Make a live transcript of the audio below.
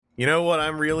You know what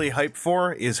I'm really hyped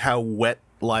for is how wet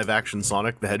live-action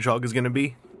Sonic the Hedgehog is going to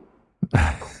be.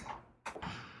 I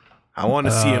want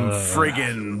to see him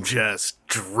friggin' just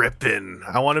dripping.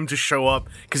 I want him to show up,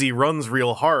 because he runs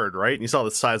real hard, right? And you saw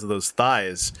the size of those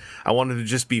thighs. I want him to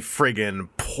just be friggin'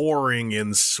 pouring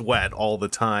in sweat all the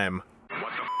time.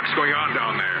 What the f***'s going on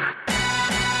down there?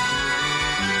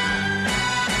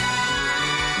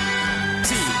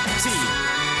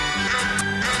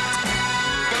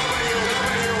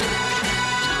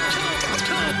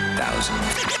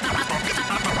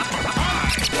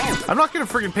 I'm not gonna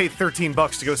friggin' pay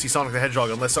 $13 to go see Sonic the Hedgehog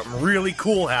unless something really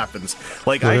cool happens.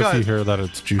 Like, what if you hear that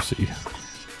it's juicy?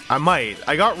 I might.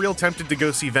 I got real tempted to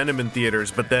go see Venom in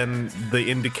theaters, but then the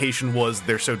indication was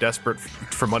they're so desperate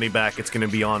for money back, it's gonna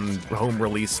be on home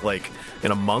release like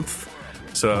in a month.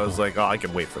 So I was like, oh, I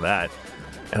can wait for that.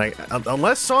 And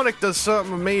unless Sonic does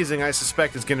something amazing, I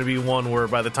suspect it's gonna be one where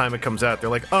by the time it comes out, they're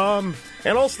like, and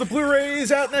also the Blu-ray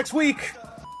is out next week.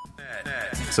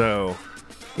 So,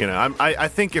 you know, I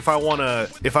think if I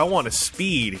wanna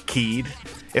speed, Keed,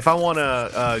 if I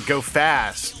wanna go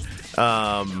fast,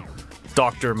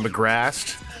 Dr.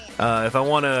 McGrast,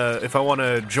 if I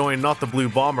wanna join not the Blue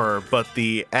Bomber but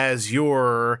the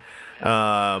Azure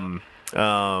guy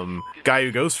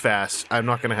who goes fast, I'm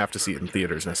not gonna have to see it in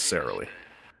theaters necessarily.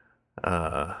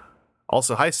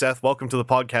 Also, hi Seth, welcome to the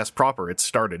podcast proper. It's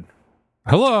started.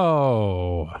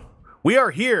 Hello. We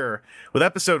are here with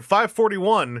episode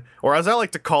 541, or as I like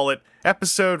to call it,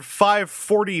 episode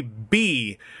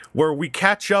 540B, where we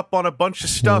catch up on a bunch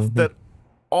of stuff that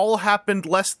all happened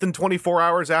less than 24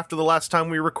 hours after the last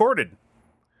time we recorded.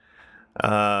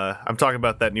 I'm talking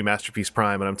about that new Masterpiece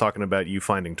Prime, and I'm talking about you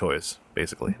finding toys,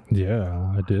 basically.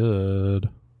 Yeah, I did.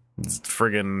 It's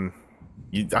friggin'...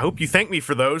 I hope you thank me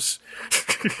for those.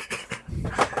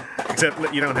 Except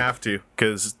that you don't have to,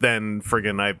 because then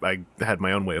friggin' I had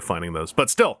my own way of finding those. But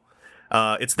still,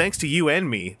 it's thanks to you and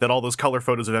me that all those color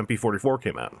photos of MP44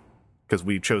 came out, because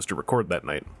we chose to record that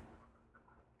night.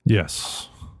 Yes.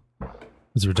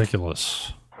 It's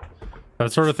ridiculous.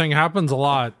 That sort of thing happens a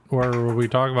lot, where we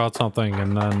talk about something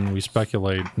and then we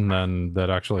speculate, and then that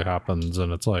actually happens,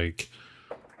 and it's like,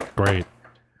 great.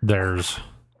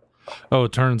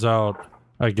 It turns out,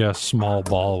 I guess Small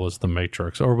Ball was the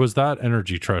Matrix. Or was that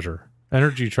Energy Treasure?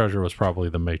 Energy Treasure was probably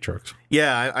the Matrix.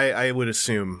 Yeah, I would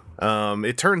assume.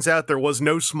 It turns out there was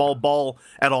no Small Ball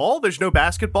at all. There's no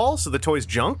basketball, so the toy's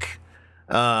junk.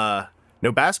 No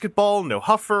basketball, no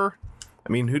Huffer.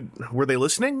 I mean, were they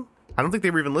listening? I don't think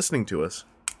they were even listening to us.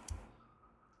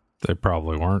 They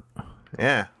probably weren't.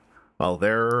 Yeah. Well,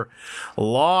 they're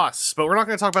lost. But we're not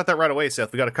going to talk about that right away,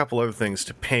 Seth. We got a couple other things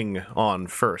to ping on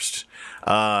first.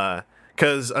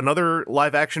 Because another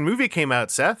live-action movie came out,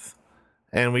 Seth.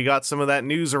 And we got some of that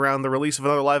news around the release of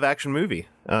another live-action movie.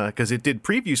 Because it did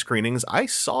preview screenings. I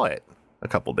saw it a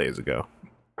couple days ago.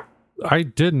 I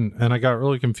didn't, and I got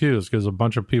really confused because a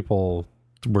bunch of people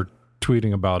were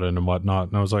tweeting about it and whatnot.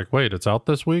 And I was like, wait, it's out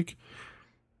this week?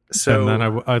 So, and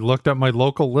then I looked at my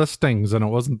local listings and it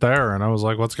wasn't there, and I was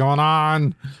like, what's going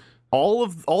on? All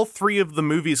three of the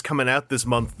movies coming out this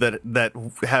month that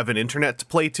have an internet to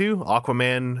play to,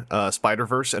 Aquaman,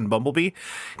 Spider-Verse, and Bumblebee,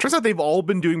 turns out they've all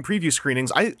been doing preview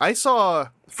screenings. I saw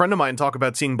a friend of mine talk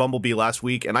about seeing Bumblebee last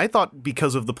week, and I thought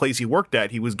because of the place he worked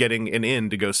at, he was getting an in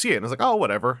to go see it. And I was like, oh,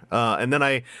 whatever. And then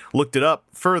I looked it up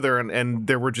further, and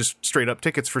there were just straight up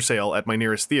tickets for sale at my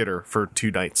nearest theater for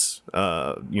 2 nights,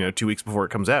 2 weeks before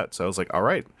it comes out. So I was like, all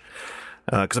right.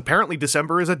 Because apparently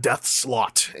December is a death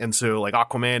slot, and so like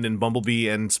Aquaman and Bumblebee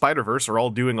and Spider-Verse are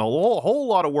all doing a whole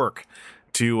lot of work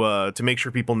to make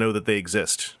sure people know that they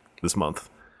exist this month.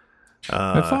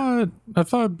 I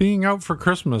thought being out for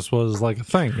Christmas was like a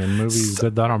thing, and movies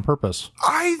did that on purpose.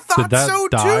 I thought so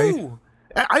die? too.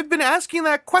 I've been asking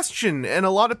that question, and a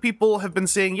lot of people have been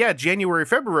saying, yeah, January,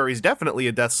 February is definitely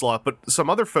a death slot, but some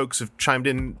other folks have chimed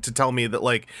in to tell me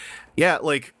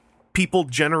that people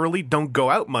generally don't go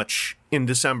out much in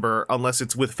December unless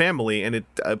it's with family, and it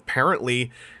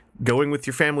apparently going with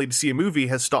your family to see a movie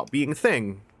has stopped being a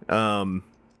thing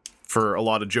for a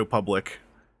lot of Joe Public.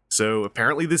 So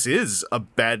apparently this is a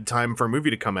bad time for a movie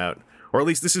to come out, or at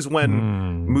least this is when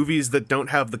movies that don't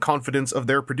have the confidence of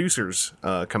their producers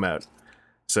come out.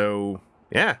 So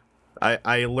yeah,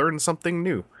 I learned something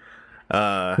new.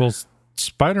 Well,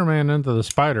 Spider-Man Into the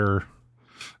Spider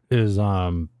is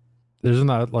isn't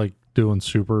that like doing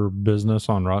super business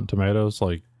on Rotten Tomatoes,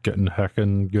 like getting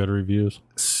heckin' good reviews?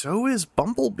 So is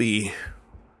Bumblebee.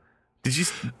 Did you?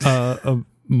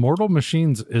 Mortal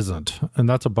Machines isn't, and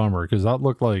that's a bummer because that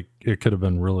looked like it could have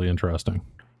been really interesting.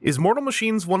 Is Mortal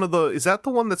Machines is that the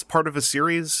one that's part of a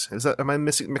series? Am I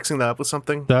mixing that up with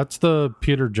something? That's the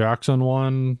Peter Jackson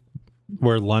one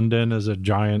where London is a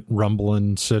giant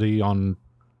rumbling city on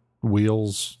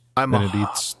wheels and it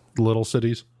eats little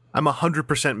cities. I'm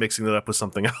 100% mixing that up with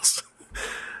something else.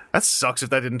 That sucks if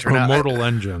that didn't turn or out. Mortal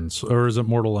Engines, or is it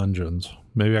Mortal Engines?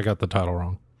 Maybe I got the title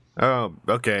wrong. Oh,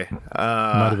 okay.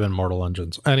 Might have been Mortal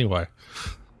Engines. Anyway,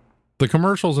 the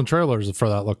commercials and trailers for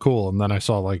that look cool, and then I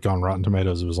saw like on Rotten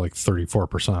Tomatoes it was like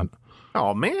 34%.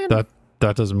 Oh man, that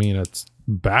doesn't mean it's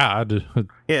bad.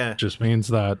 It just means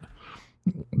that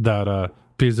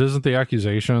because isn't the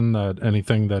accusation that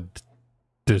anything that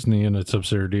Disney and its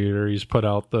subsidiaries put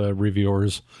out, the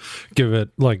reviewers give it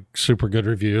like super good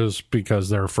reviews because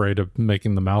they're afraid of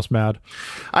making the mouse mad.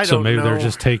 So maybe they're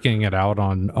just taking it out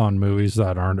on movies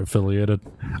that aren't affiliated.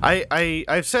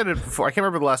 I've said it before. I can't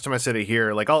remember the last time I said it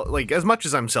here. Like as much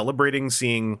as I'm celebrating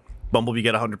seeing Bumblebee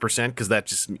get 100% because that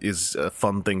just is a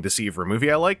fun thing to see for a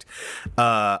movie I liked.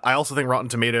 I also think Rotten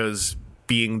Tomatoes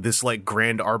being this like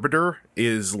grand arbiter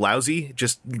is lousy.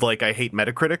 Just like I hate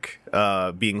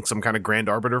Metacritic being some kind of grand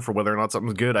arbiter for whether or not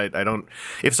something's good. I don't.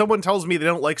 If someone tells me they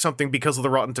don't like something because of the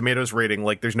Rotten Tomatoes rating,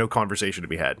 like there's no conversation to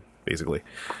be had, basically.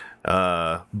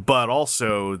 But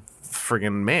also,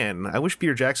 friggin' man, I wish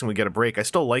Peter Jackson would get a break. I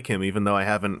still like him, even though I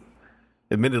haven't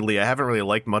really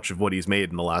liked much of what he's made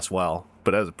in the last while.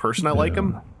 But as a person, I like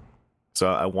him, so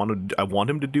I want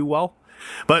him to do well.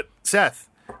 But Seth,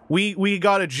 we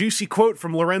got a juicy quote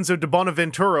from Lorenzo de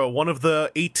Bonaventura, one of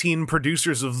the 18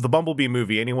 producers of the Bumblebee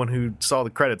movie. Anyone who saw the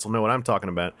credits will know what I'm talking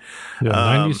about. Yeah,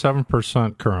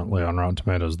 97% currently on Rotten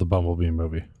Tomatoes, the Bumblebee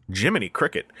movie. Jiminy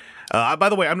Cricket. By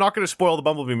the way, I'm not going to spoil the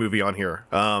Bumblebee movie on here.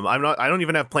 I don't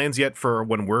even have plans yet for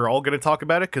when we're all going to talk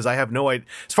about it because I have no idea.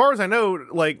 As far as I know,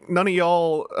 like none of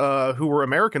y'all who were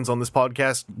Americans on this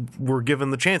podcast were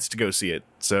given the chance to go see it.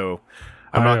 So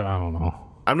I don't know.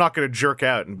 I'm not going to jerk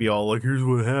out and be all like, "Here's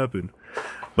what happened."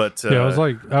 But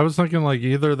I was thinking like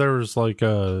either there was like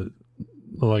a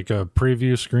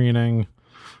preview screening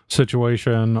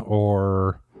situation,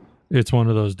 or it's one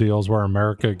of those deals where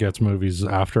America gets movies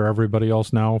after everybody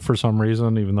else now for some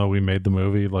reason, even though we made the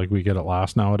movie, like we get it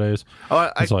last nowadays.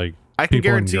 It's like I can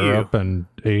people in guarantee Europe and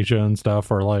Asia and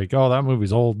stuff are like, "Oh, that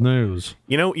movie's old news."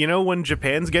 You know when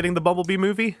Japan's getting the Bumblebee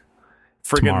movie?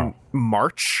 Friggin' Tomorrow.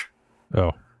 March.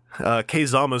 Oh. Kei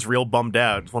Zama's real bummed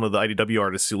out, one of the IDW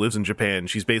artists who lives in Japan.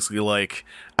 She's basically like,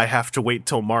 I have to wait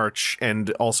till March, and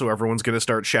also everyone's going to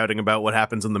start shouting about what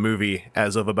happens in the movie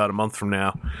as of about a month from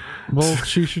now. Well,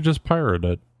 she should just pirate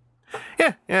it.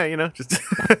 Yeah, you know, just...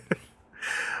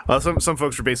 some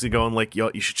folks were basically going like,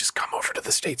 you should just come over to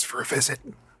the States for a visit.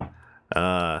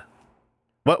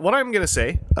 What I'm going to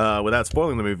say, without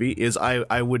spoiling the movie, is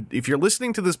I would, if you're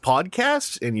listening to this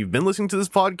podcast, and you've been listening to this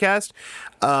podcast,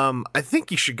 I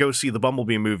think you should go see the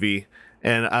Bumblebee movie,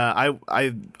 and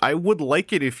I would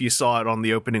like it if you saw it on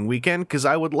the opening weekend, because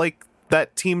I would like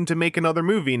that team to make another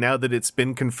movie now that it's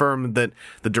been confirmed that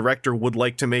the director would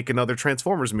like to make another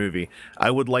Transformers movie. I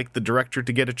would like the director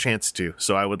to get a chance to,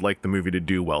 so I would like the movie to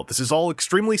do well. This is all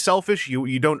extremely selfish.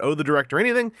 You don't owe the director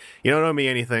anything. You don't owe me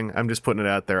anything. I'm just putting it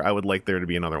out there. I would like there to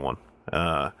be another one.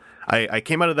 I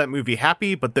came out of that movie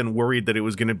happy, but then worried that it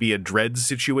was going to be a Dread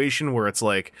situation where it's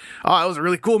like, oh, it was a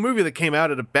really cool movie that came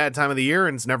out at a bad time of the year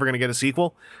and it's never going to get a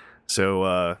sequel.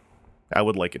 So I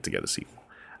would like it to get a sequel.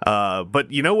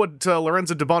 But you know what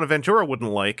Lorenzo de Bonaventura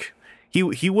wouldn't like?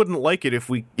 He wouldn't like it if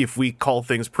we call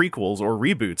things prequels or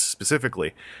reboots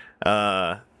specifically.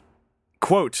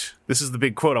 Quote, this is the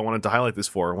big quote I wanted to highlight this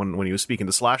for when he was speaking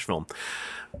to Slash Film.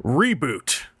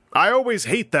 Reboot. I always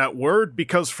hate that word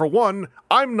because, for one,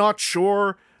 I'm not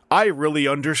sure I really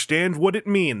understand what it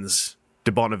means,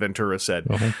 de Bonaventura said.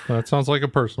 Well, that sounds like a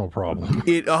personal problem.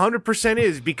 It 100%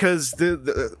 is, because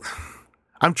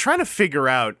I'm trying to figure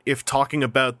out if talking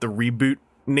about the reboot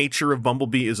nature of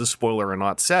Bumblebee is a spoiler or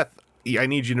not. Seth, I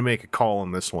need you to make a call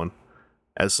on this one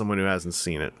as someone who hasn't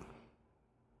seen it.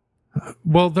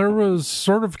 Well, there was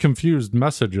sort of confused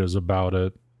messages about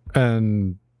it,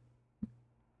 and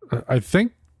I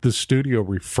think the studio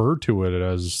referred to it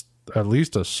as at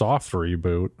least a soft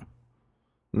reboot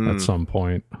at some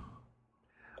point.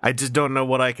 I just don't know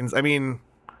what I can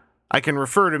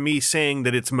refer to me saying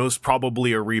that it's most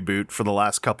probably a reboot for the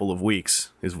last couple of weeks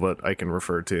is what I can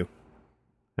refer to.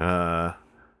 I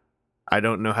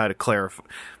don't know how to clarify.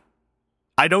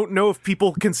 I don't know if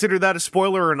people consider that a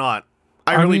spoiler or not.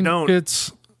 I mean, don't.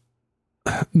 It's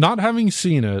not having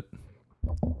seen it,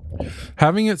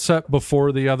 having it set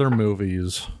before the other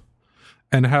movies,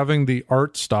 and having the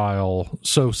art style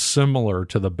so similar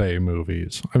to the Bay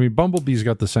movies. I mean, Bumblebee's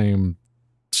got the same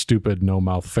stupid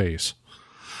no-mouth face.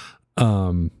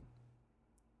 I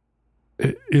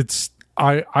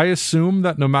assume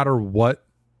that no matter what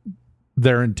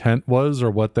their intent was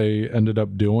or what they ended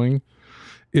up doing,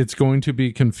 it's going to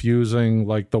be confusing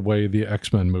like the way the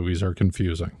X-Men movies are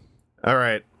confusing. All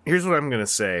right, here's what I'm going to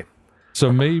say.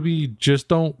 So maybe just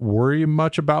don't worry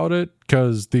much about it,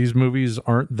 because these movies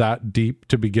aren't that deep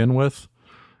to begin with,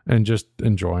 and just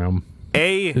enjoy them.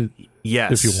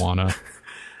 Yes. If you want to.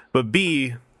 But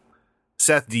B,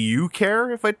 Seth, do you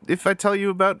care if I tell you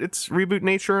about its reboot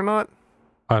nature or not?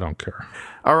 I don't care.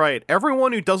 All right,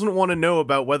 everyone who doesn't want to know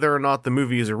about whether or not the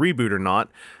movie is a reboot or not,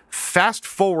 fast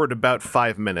forward about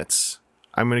 5 minutes.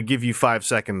 I'm going to give you 5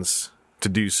 seconds to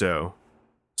do so.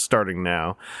 Starting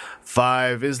now.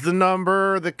 5 is the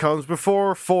number that comes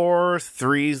before 4.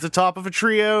 3 is the top of a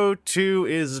trio. 2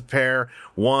 is a pair.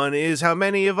 1 is how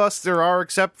many of us there are,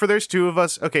 except for there's 2 of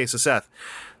us. Okay, so Seth.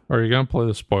 Are you going to play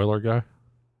the spoiler guy?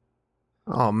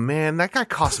 Oh, man, that guy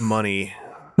costs money.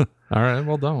 All right,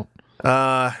 well, don't.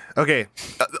 Okay.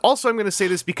 Also, I'm going to say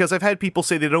this because I've had people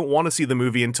say they don't want to see the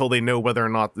movie until they know whether or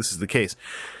not this is the case.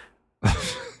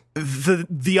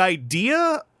 The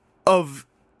idea of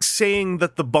saying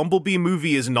that the Bumblebee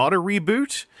movie is not a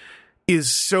reboot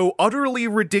is so utterly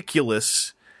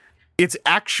ridiculous. It's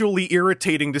actually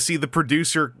irritating to see the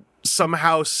producer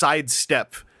somehow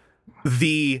sidestep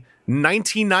the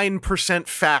 99%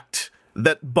 fact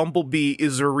that Bumblebee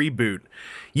is a reboot.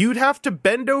 You'd have to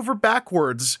bend over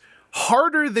backwards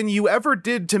harder than you ever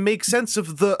did to make sense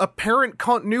of the apparent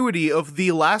continuity of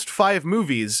the last 5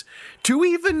 movies to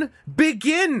even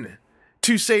begin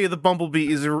to say the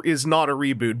Bumblebee is not a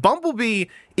reboot. Bumblebee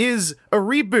is a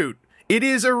reboot. It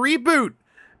is a reboot.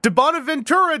 De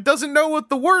Bonaventura doesn't know what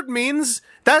the word means.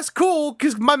 That's cool,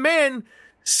 because my man,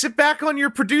 sit back on your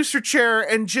producer chair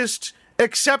and just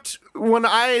accept when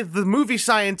I, the movie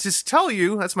scientist, tell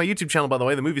you, that's my YouTube channel, by the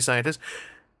way, The Movie Scientist,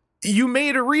 you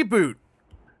made a reboot.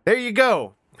 There you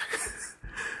go.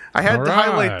 I had to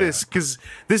highlight this because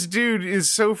this dude is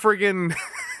so friggin'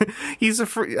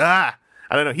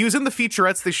 I don't know. He was in the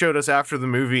featurettes they showed us after the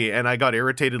movie, and I got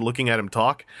irritated looking at him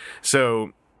talk.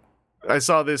 So I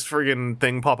saw this friggin'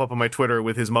 thing pop up on my Twitter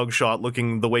with his mugshot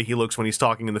looking the way he looks when he's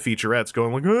talking in the featurettes,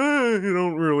 going like, you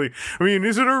don't really, I mean,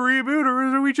 is it a reboot,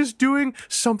 or are we just doing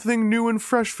something new and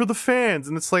fresh for the fans?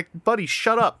 And it's like, buddy,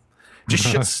 shut up.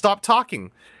 Just stop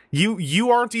talking. You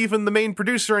aren't even the main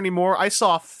producer anymore. I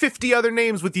saw 50 other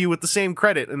names with you with the same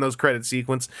credit in those credit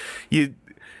sequence.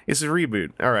 It's a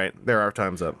reboot. All right, there, our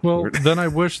time's up. Well, then I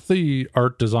wish the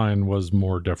art design was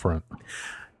more different.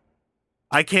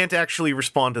 I can't actually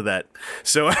respond to that.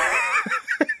 So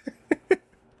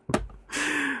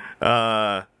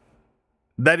that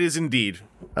is indeed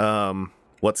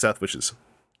what Seth wishes.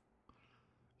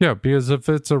 Yeah, because if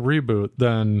it's a reboot,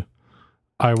 then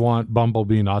I want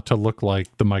Bumblebee not to look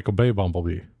like the Michael Bay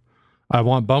Bumblebee. I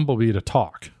want Bumblebee to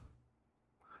talk.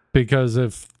 Because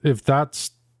if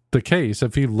that's the case,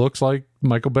 if he looks like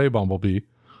Michael Bay Bumblebee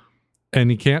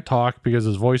and he can't talk because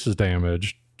his voice is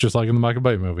damaged, just like in the Michael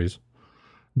Bay movies,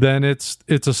 then it's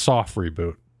a soft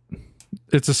reboot.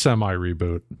 It's a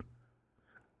semi-reboot.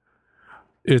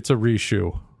 It's a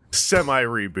reshoe.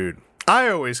 Semi-reboot. I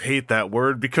always hate that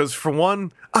word because, for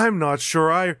one, I'm not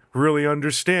sure I really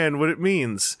understand what it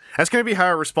means. That's going to be how I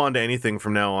respond to anything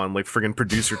from now on, like friggin'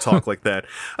 producer talk like that.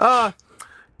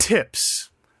 Tips.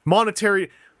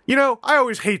 Monetary. You know, I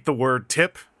always hate the word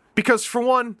tip because, for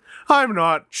one, I'm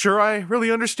not sure I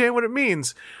really understand what it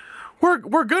means. We're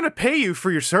going to pay you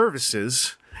for your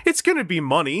services. It's going to be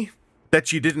money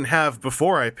that you didn't have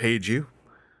before I paid you.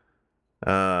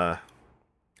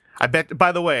 I bet,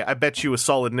 by the way, I bet you a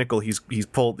solid nickel he's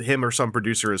pulled, him or some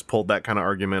producer has pulled that kind of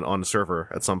argument on the server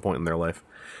at some point in their life.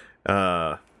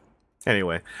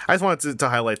 Anyway, I just wanted to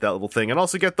highlight that little thing and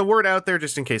also get the word out there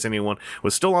just in case anyone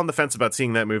was still on the fence about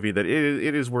seeing that movie, that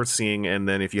it is worth seeing. And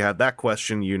then if you had that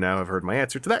question, you now have heard my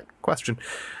answer to that question.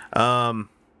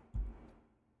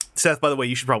 Seth, by the way,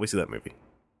 you should probably see that movie.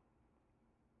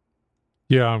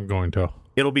 Yeah, I'm going to.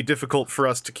 It'll be difficult for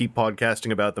us to keep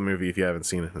podcasting about the movie if you haven't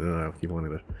seen it. I don't know, keep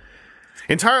wanting to.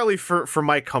 Entirely for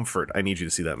my comfort, I need you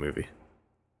to see that movie.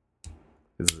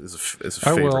 Is a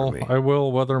favorite of me. I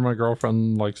will, whether my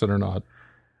girlfriend likes it or not.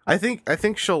 I think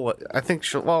she'll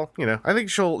well, you know, I think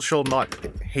she'll not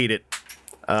hate it.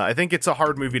 I think it's a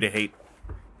hard movie to hate.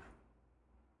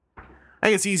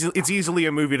 I think it's easily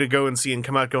a movie to go and see and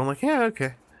come out going like, yeah,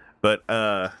 okay. But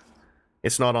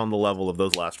it's not on the level of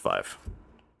those last 5.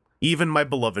 Even my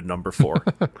beloved number 4.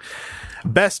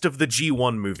 Best of the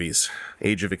G1 movies,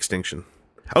 Age of Extinction.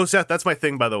 Oh, Seth, that's my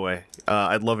thing, by the way.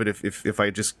 I'd love it if I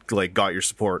just like got your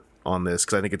support on this,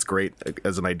 because I think it's great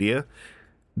as an idea.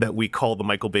 that we call the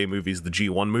Michael Bay movies the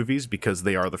G1 movies because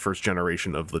they are the first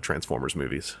generation of the Transformers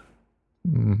movies.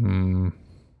 Mm-hmm.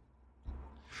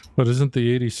 But isn't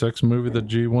the 86 movie the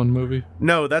G1 movie?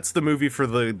 No, that's the movie for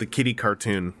the kitty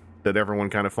cartoon that everyone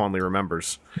kind of fondly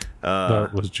remembers.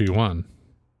 That was G1.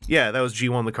 Yeah, that was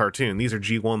G1 the cartoon. These are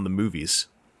G1 the movies.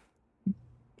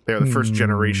 They're the first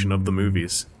generation of the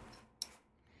movies.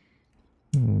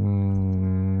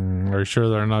 Are you sure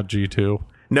they're not G2?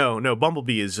 No,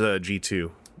 Bumblebee is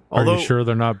G2. Are you sure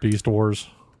they're not Beast Wars?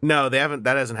 No, they haven't.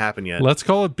 That hasn't happened yet. Let's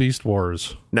call it Beast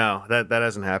Wars. No, that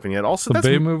hasn't happened yet. Also, the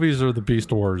Bay movies are the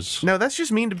Beast Wars. No, that's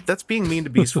just mean. That's being mean to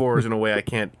Beast Wars in a way I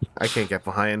can't get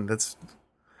behind. That's.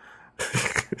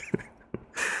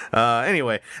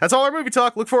 Anyway, that's all our movie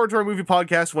talk. Look forward to our movie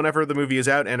podcast whenever the movie is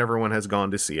out and everyone has gone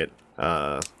to see it.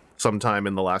 Sometime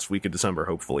in the last week of December,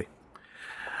 hopefully.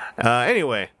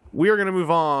 Anyway, we are going to move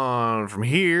on from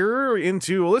here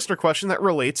into a listener question that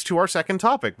relates to our second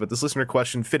topic, but this listener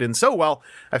question fit in so well,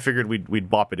 I figured we'd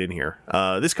bop it in here.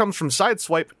 This comes from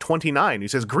Sideswipe29, who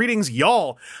says, "Greetings,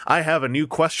 y'all. I have a new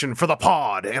question for the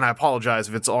pod, and I apologize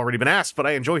if it's already been asked, but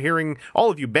I enjoy hearing all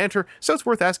of you banter, so it's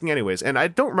worth asking anyways. And I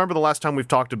don't remember the last time we've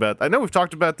talked about. I know we've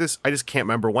talked about this. I just can't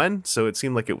remember when, so it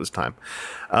seemed like it was time.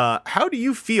 How do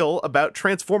you feel about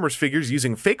Transformers figures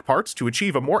using fake parts to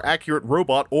achieve a more accurate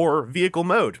robot or vehicle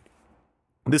mode?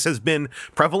 This has been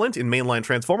prevalent in mainline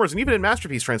Transformers and even in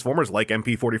Masterpiece Transformers like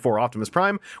MP44 Optimus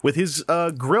Prime with his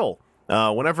grill.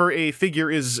 Whenever a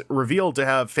figure is revealed to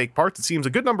have fake parts, it seems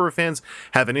a good number of fans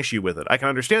have an issue with it. I can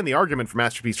understand the argument for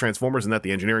Masterpiece Transformers and that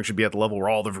the engineering should be at the level where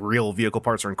all the real vehicle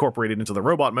parts are incorporated into the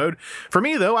robot mode. For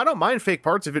me, though, I don't mind fake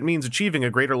parts if it means achieving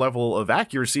a greater level of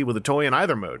accuracy with a toy in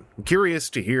either mode. I'm curious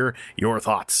to hear your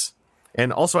thoughts.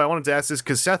 And also, I wanted to ask this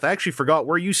because, Seth, I actually forgot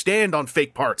where you stand on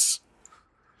fake parts.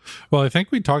 Well, I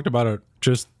think we talked about it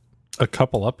just a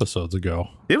couple episodes ago.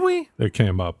 Did we? It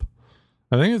came up.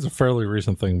 I think it's a fairly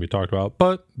recent thing we talked about,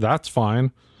 but that's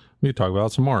fine. We can talk about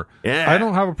it some more. Yeah. I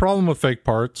don't have a problem with fake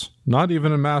parts, not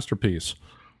even in Masterpiece.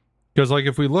 Because, like,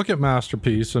 if we look at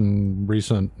Masterpiece and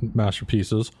recent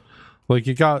Masterpieces, like,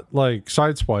 you got, like,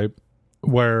 Sideswipe,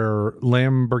 where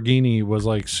Lamborghini was,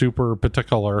 like, super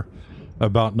particular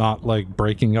about not, like,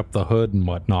 breaking up the hood and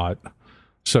whatnot.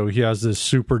 So he has this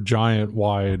super giant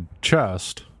wide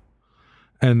chest.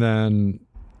 And then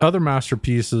other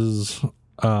Masterpieces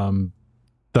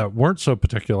that weren't so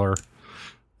particular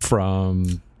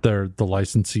from the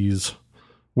licensees,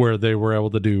 where they were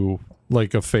able to do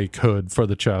like a fake hood for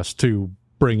the chest to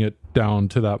bring it down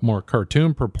to that more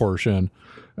cartoon proportion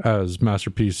as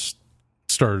Masterpiece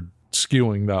started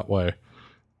skewing that way.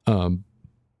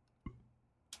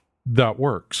 That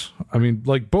works. I mean,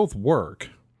 like, both work.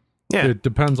 Yeah. It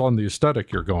depends on the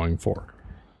aesthetic you're going for.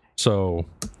 So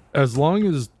as long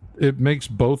as it makes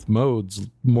both modes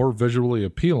more visually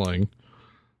appealing,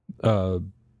 to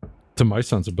my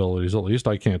sensibilities at least,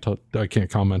 I can't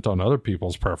comment on other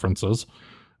people's preferences,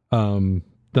 then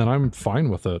I'm fine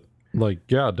with it. Like,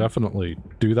 yeah, definitely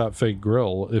do that fake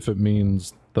grill if it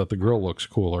means that the grill looks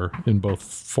cooler in both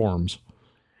forms.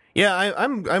 Yeah,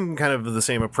 I'm kind of the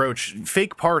same approach.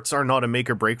 Fake parts are not a make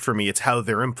or break for me. It's how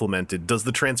they're implemented. Does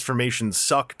the transformation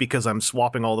suck because I'm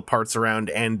swapping all the parts around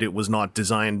and it was not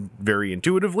designed very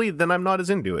intuitively? Then I'm not as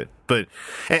into it. But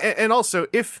and also,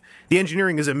 if the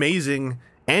engineering is amazing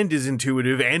and is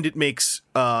intuitive and it makes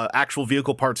actual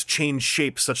vehicle parts change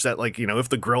shape such that, like, you know, if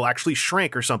the grill actually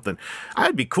shrank or something,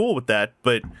 I'd be cool with that.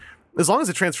 But as long as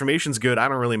the transformation's good, I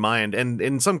don't really mind. And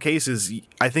in some cases,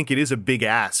 I think it is a big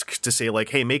ask to say,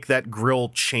 like, hey, make that grill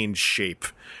change shape.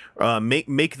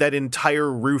 Make that entire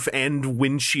roof and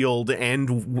windshield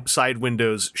and side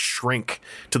windows shrink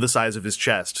to the size of his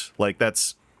chest. Like,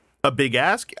 that's a big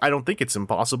ask. I don't think it's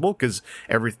impossible, because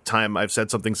every time I've said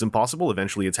something's impossible,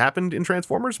 eventually it's happened in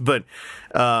Transformers. But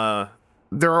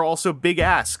there are also big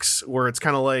asks where it's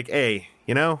kind of like, hey,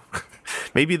 you know,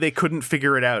 maybe they couldn't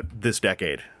figure it out this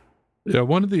decade. Yeah,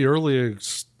 one of the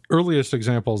earliest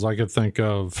examples I could think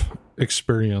of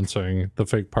experiencing the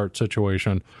fake part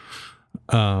situation,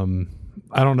 I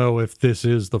don't know if this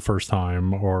is the first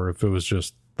time or if it was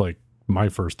just like my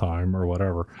first time or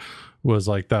whatever, was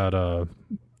like that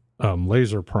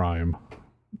Laser Prime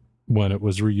when it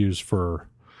was reused for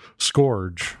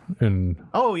Scourge in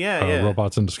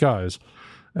Robots in Disguise.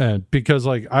 And because,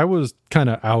 like, I was kind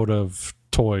of out of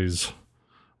toys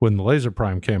when the Laser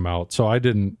Prime came out, so I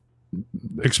didn't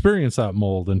experience that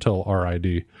mold until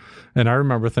RID. And I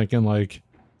remember thinking, like,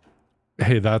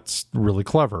 hey, that's really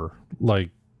clever.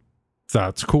 Like,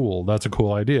 that's cool. That's a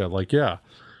cool idea. Like, yeah,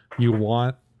 you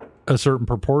want a certain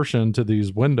proportion to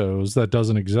these windows that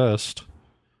doesn't exist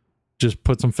just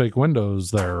put some fake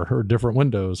windows there or different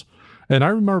windows. And I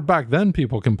remember back then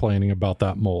people complaining about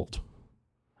that mold.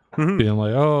 Being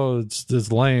like, oh,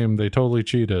 it's lame. They totally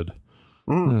cheated.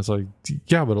 And it's like,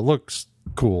 yeah, but it looks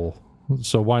cool.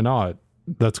 So why not?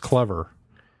 That's clever.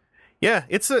 Yeah,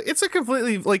 it's a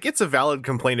completely, like, it's a valid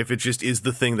complaint if it just is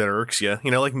the thing that irks you.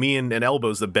 You know, like me and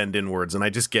elbows that bend inwards, and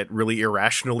I just get really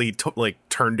irrationally,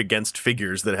 turned against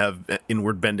figures that have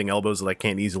inward bending elbows that I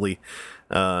can't easily,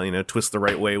 twist the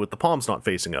right way with the palms not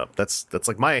facing up. That's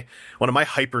like one of my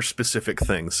hyper-specific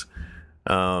things.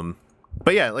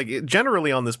 But yeah, like,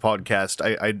 generally on this podcast,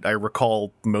 I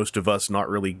recall most of us not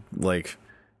really, like,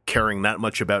 caring that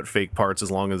much about fake parts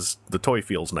as long as the toy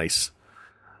feels nice.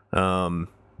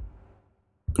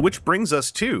 Which brings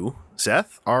us to,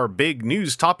 Seth, our big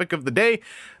news topic of the day.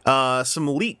 Some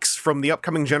leaks from the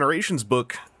upcoming Generations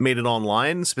book made it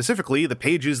online, specifically the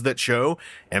pages that show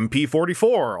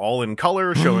MP44, all in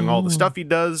color, showing all the stuff he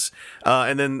does.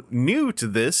 And then new to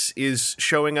this is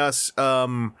showing us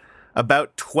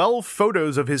about 12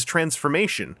 photos of his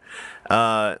transformation.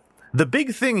 The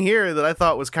big thing here that I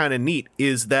thought was kind of neat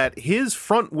is that his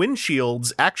front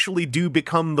windshields actually do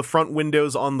become the front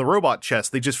windows on the robot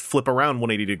chest. They just flip around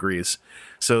 180 degrees.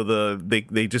 So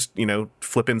they just,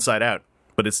 flip inside out,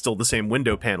 but it's still the same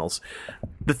window panels.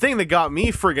 The thing that got me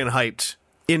friggin' hyped,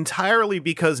 entirely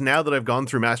because now that I've gone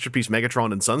through Masterpiece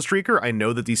Megatron and Sunstreaker, I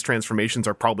know that these transformations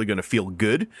are probably going to feel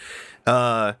good,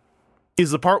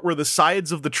 is the part where the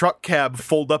sides of the truck cab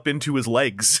fold up into his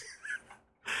legs.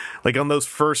 Like on those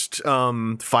first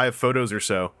 5 photos or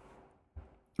so,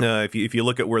 if you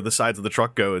look at where the sides of the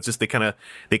truck go, it's just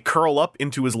they curl up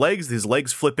into his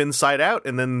legs flip inside out,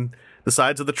 and then the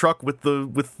sides of the truck with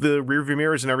the rear view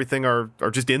mirrors and everything are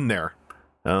just in there.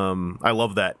 I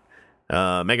love that.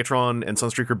 Megatron and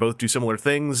Sunstreaker both do similar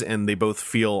things, and they both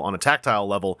feel on a tactile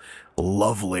level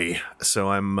lovely. So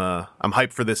I'm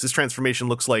hyped for this. This transformation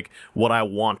looks like what I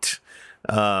want,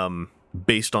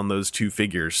 based on those 2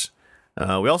 figures.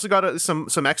 We also got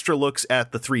some extra looks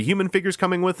at the 3 human figures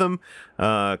coming with them,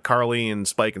 Carly and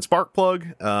Spike and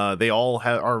Sparkplug. They all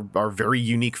are very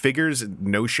unique figures,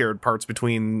 no shared parts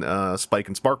between Spike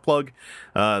and Sparkplug.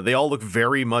 They all look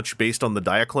very much based on the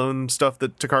Diaclone stuff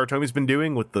that Takara Tomi's been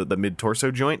doing with the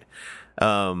mid-torso joint.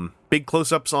 Big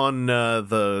close-ups on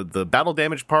the battle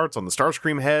damage parts, on the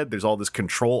Starscream head. There's all this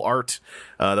control art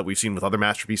that we've seen with other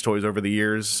Masterpiece toys over the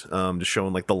years, just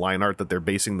showing like the line art that they're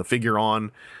basing the figure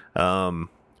on.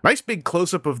 Nice big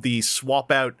close-up of the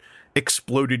swap-out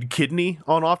exploded kidney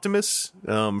on Optimus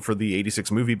for the 86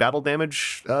 movie battle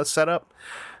damage setup.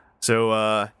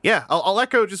 So, yeah, I'll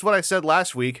echo just what I said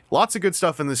last week. Lots of good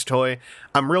stuff in this toy.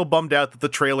 I'm real bummed out that the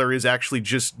trailer is actually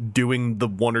just doing the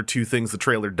 1 or 2 things the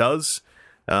trailer does.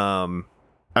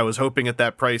 I was hoping at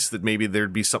that price that maybe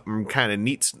there'd be something kind of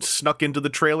neat snuck into the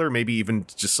trailer. Maybe even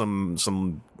just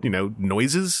some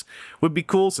noises would be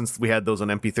cool, since we had those on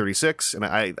MP36. And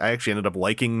I actually ended up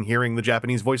liking hearing the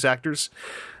Japanese voice actors.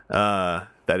 That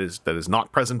is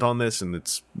not present on this, and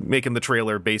it's making the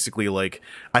trailer basically like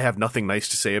I have nothing nice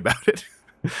to say about it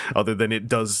other than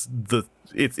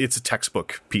it's a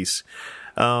textbook piece.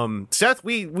 Seth,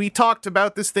 we talked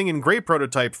about this thing in gray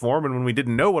prototype form, and when we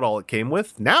didn't know what all it came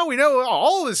with, now we know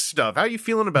all this stuff. How are you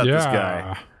feeling about this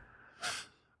guy?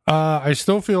 I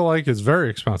still feel like it's very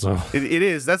expensive. It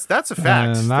is. That's a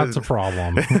fact. And that's a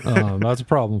problem. That's a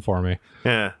problem for me.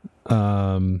 Yeah.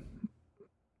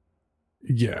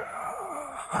 Yeah.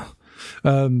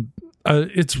 Man,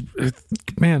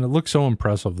 it looks so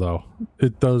impressive though.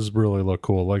 It does really look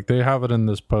cool. Like they have it in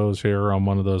this pose here on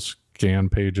one of those scan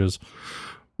pages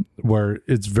where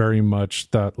it's very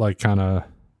much that like kind of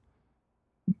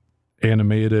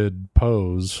animated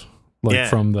pose, like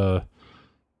from the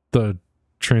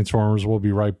Transformers Will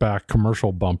Be Right Back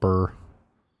commercial bumper,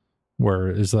 where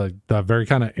it's like that very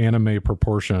kind of anime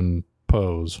proportion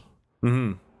pose,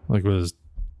 like with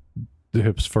the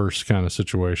hips first kind of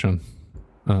situation.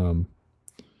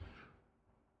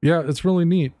 Yeah, it's really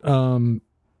neat. I'm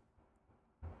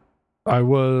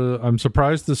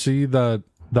surprised to see that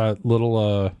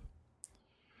little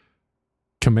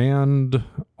command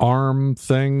arm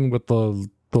thing with the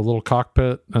little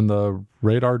cockpit and the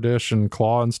radar dish and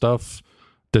claw and stuff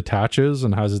detaches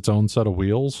and has its own set of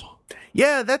wheels.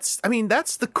 Yeah, that's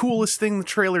the coolest thing the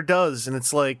trailer does, and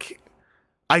it's like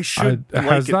has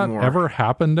that more. Ever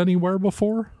happened anywhere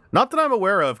before? Not that I'm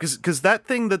aware of, because that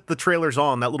thing that the trailer's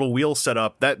on, that little wheel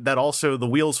setup, that also the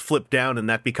wheels flip down and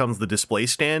that becomes the display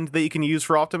stand that you can use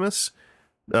for Optimus.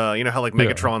 You know how like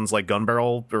Megatron's like gun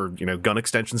barrel or gun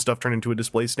extension stuff turn into a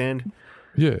display stand.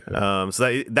 Yeah.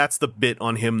 So that's the bit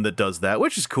on him that does that,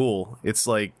 which is cool. It's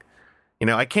like, You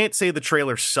know, I can't say the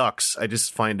trailer sucks. I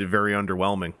just find it very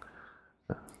underwhelming.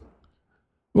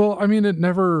 Well, I mean,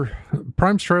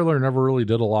 Prime's trailer never really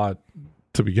did a lot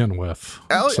to begin with.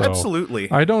 So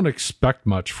Absolutely. I don't expect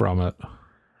much from it.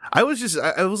 I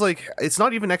was like, it's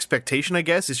not even expectation, I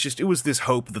guess. It's just, it was this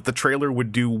hope that the trailer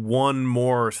would do one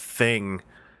more thing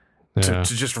to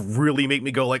just really make me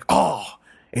go like, oh,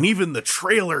 and even the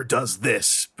trailer does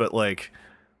this. But like,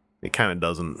 it kind of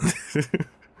doesn't.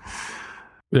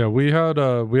 Yeah, we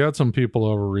had some people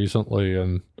over recently,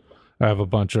 and I have a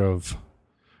bunch of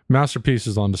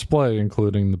masterpieces on display,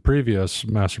 including the previous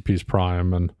Masterpiece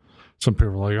Prime, and some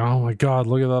people are like, oh my god,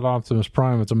 look at that Optimus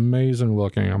Prime, it's amazing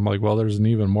looking. I'm like, well, there's an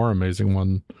even more amazing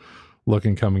one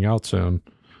looking coming out soon.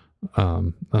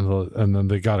 And then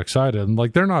they got excited, and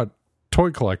like, they're not toy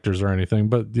collectors or anything,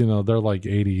 but you know, they're like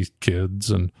 80s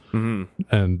kids, and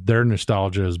and their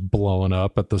nostalgia is blowing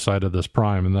up at the sight of this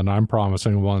Prime. And then I'm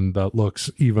promising one that looks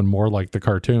even more like the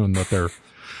cartoon that they're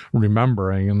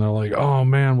remembering, and they're like, oh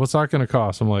man, what's that gonna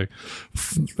cost? I'm like,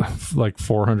 like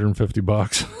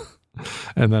 $450.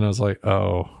 And then I was like,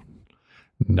 oh,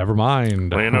 never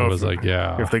mind. Well, you know, I was like,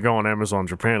 yeah, if they go on Amazon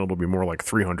Japan, it'll be more like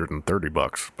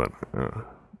 $330, but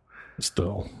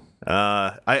still.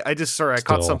 I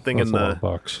caught something in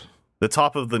the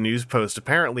top of the news post.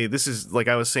 Apparently, this is, like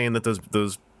I was saying, that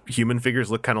those human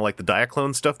figures look kind of like the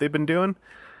Diaclone stuff they've been doing.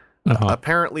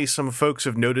 Apparently, some folks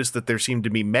have noticed that there seem to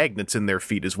be magnets in their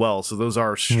feet as well. So those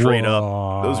are straight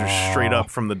up. Those are straight up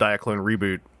from the Diaclone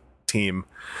reboot team.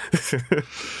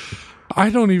 I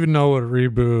don't even know what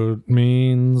reboot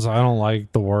means. I don't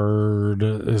like the word.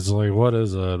 It's like, what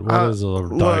is it? What is a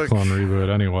Diaclone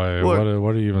reboot anyway?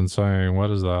 What are you even saying?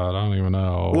 What is that? I don't even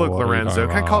know. Look, Lorenzo.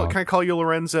 Can I call you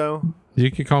Lorenzo?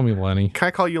 You can call me Lenny. Can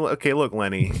I call you? Okay, look,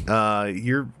 Lenny.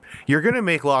 You're gonna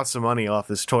make lots of money off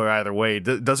this toy either way.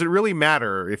 Does it really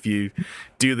matter if you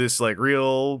do this like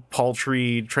real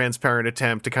paltry, transparent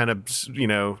attempt to kind of, you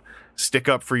know, stick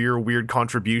up for your weird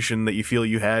contribution that you feel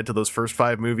you had to those first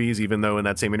 5 movies, even though in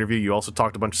that same interview you also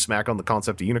talked a bunch of smack on the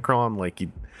concept of Unicron, like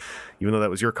even though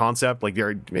that was your concept, like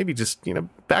maybe just, you know,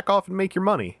 back off and make your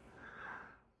money.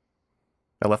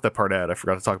 I left that part out. I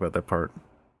forgot to talk about that part.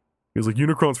 He was like,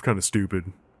 Unicron's kind of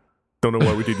stupid. Don't know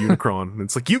why we did Unicron. And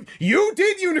it's like, you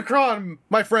did Unicron,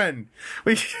 my friend.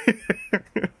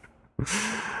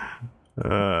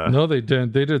 No, they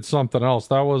didn't. They did something else.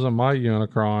 That wasn't my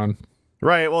Unicron.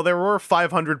 Right, well, there were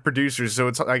 500 producers,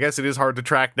 so I guess it is hard to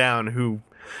track down who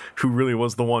really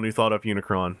was the one who thought up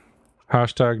Unicron.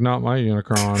 Hashtag not my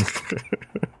Unicron.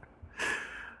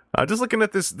 Just looking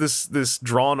at this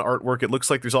drawn artwork, it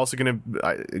looks like there's also going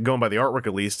to, going by the artwork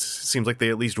at least, seems like they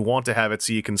at least want to have it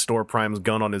so you can store Prime's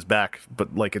gun on his back,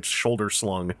 but like it's shoulder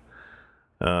slung.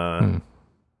 So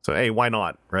hey, why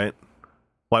not, right?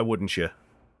 Why wouldn't you?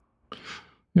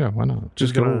 Yeah, why not?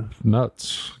 Just go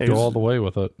nuts. Go all the way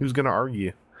with it. Who's going to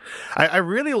argue? I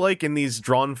really like in these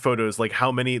drawn photos, like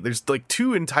how many, there's like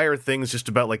 2 entire things just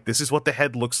about like, this is what the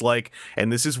head looks like,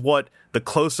 and this is what the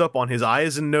close-up on his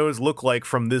eyes and nose look like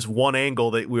from this one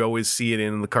angle that we always see it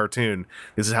in the cartoon.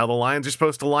 This is how the lines are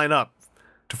supposed to line up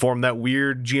to form that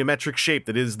weird geometric shape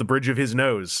that is the bridge of his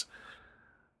nose.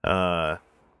 And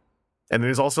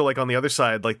there's also, like, on the other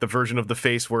side, like, the version of the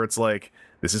face where it's like,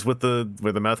 this is where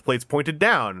the mouth plate's pointed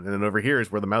down, and then over here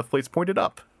is where the mouth plate's pointed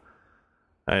up.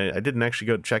 I didn't actually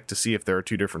go check to see if there are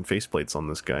 2 different faceplates on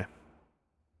this guy.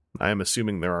 I am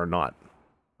assuming there are not.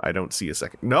 I don't see a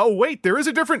second. No, wait, there is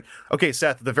a different... Okay,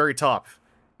 Seth, at the very top.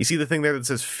 You see the thing there that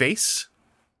says face?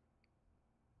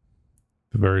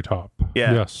 The very top.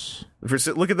 Yeah. Yes.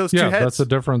 Look at those 2 heads. That's a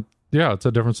different... Yeah, it's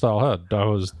a different style head. I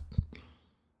was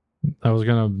going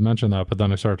to mention that, but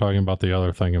then I started talking about the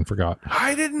other thing and forgot.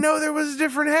 I didn't know there was a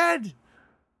different head.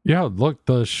 Yeah, look,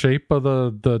 the shape of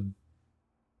the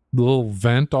little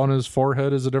vent on his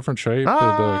forehead is a different shape.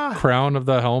 The crown of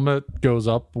the helmet goes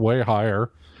up way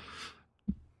higher.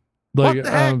 Like, what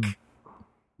the heck?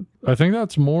 I think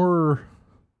that's a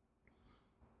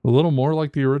little more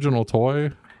like the original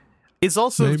toy. It's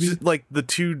also like the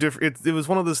 2 different... It was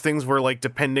one of those things where, like,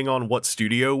 depending on what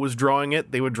studio was drawing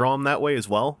it, they would draw them that way as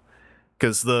well.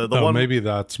 Because the one... maybe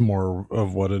that's more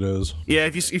of what it is. Yeah,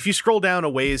 if you scroll down a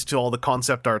ways to all the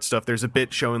concept art stuff, there's a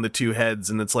bit showing the 2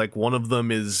 heads, and it's like one of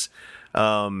them is...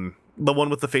 the one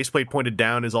with the faceplate pointed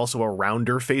down is also a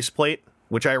rounder faceplate,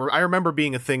 which I remember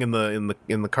being a thing in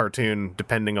the cartoon,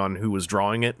 depending on who was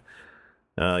drawing it.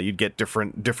 You'd get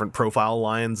different profile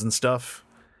lines and stuff.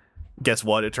 Guess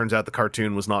what? It turns out the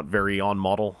cartoon was not very on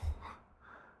model.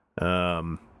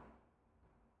 But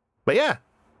yeah,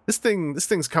 this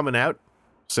thing's coming out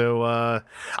So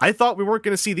I thought we weren't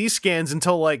going to see these scans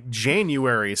until like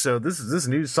January. So this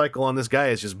news cycle on this guy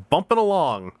is just bumping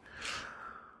along.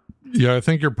 Yeah, I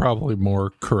think you're probably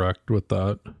more correct with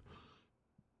that,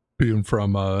 being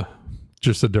from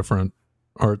just a different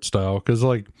art style. Because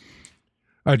like,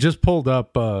 I just pulled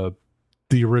up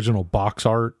the original box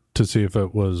art to see if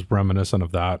it was reminiscent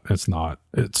of that. It's not.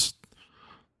 That's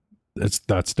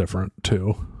different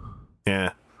too.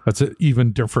 Yeah, that's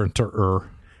even differenter.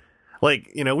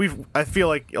 Like, you know, I feel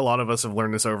like a lot of us have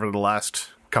learned this over the last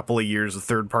couple of years of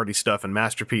third-party stuff and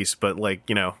Masterpiece, but like,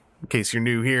 you know, in case you're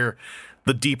new here,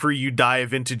 the deeper you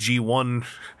dive into G1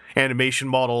 animation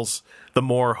models, the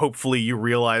more hopefully you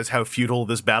realize how futile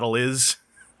this battle is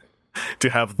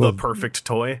to have the perfect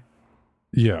toy.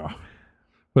 Yeah.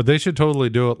 But they should totally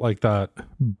do it like that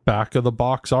back of the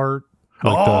box art.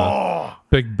 Like the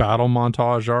big battle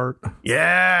montage art.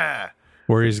 Yeah.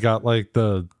 Where he's got like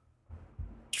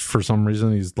for some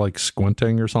reason he's like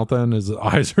squinting or something. His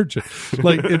eyes are just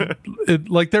like it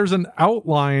like there's an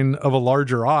outline of a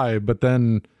larger eye, but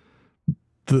then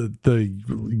the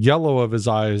yellow of his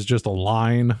eye is just a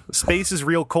line. Space is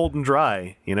real cold and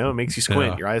dry, you know, it makes you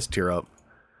squint, your eyes tear up.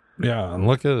 Yeah, and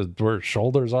look at where his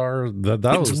shoulders are.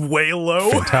 That was way low.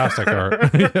 Fantastic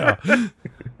art. Yeah.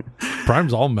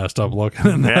 Prime's all messed up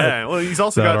looking in that. Yeah, well, he's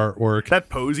also got artwork. That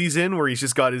pose he's in where he's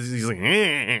just got he's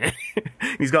like,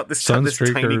 he's got this tiny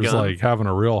Sunstreaker's gun. like having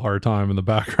a real hard time in the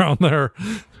background there.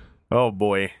 Oh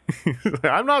boy,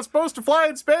 I'm not supposed to fly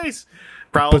in space.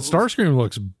 But Starscream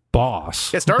looks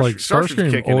boss. Yeah,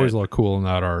 Starscream always look cool in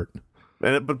that art.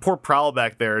 But poor Prowl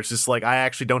back there is just like, I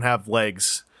actually don't have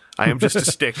legs. I am just a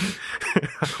stick.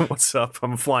 What's up?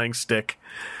 I'm a flying stick.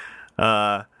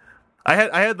 I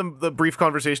had the brief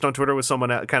conversation on Twitter with someone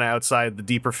kind of outside the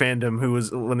deeper fandom who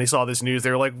was, when they saw this news, they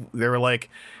were like,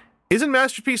 isn't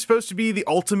Masterpiece supposed to be the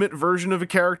ultimate version of a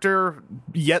character?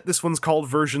 Yet this one's called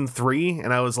version 3.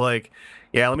 And I was like,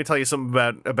 yeah, let me tell you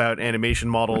something about animation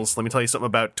models. Let me tell you something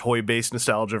about toy-based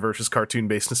nostalgia versus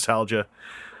cartoon-based nostalgia.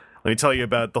 Let me tell you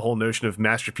about the whole notion of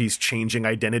Masterpiece changing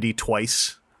identity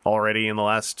twice already in the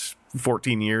last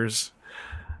 14 years.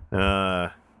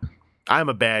 I'm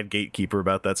a bad gatekeeper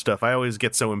about that stuff. I always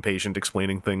get so impatient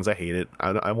explaining things. I hate it.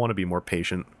 I want to be more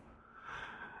patient.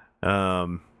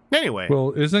 Anyway.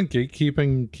 Well, isn't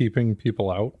gatekeeping keeping people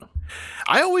out?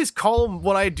 I always call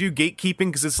what I do gatekeeping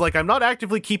because it's like I'm not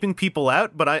actively keeping people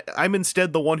out, but I'm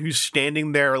instead the one who's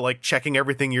standing there like checking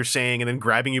everything you're saying and then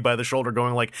grabbing you by the shoulder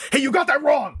going like, hey, you got that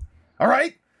wrong. All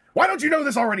right? Why don't you know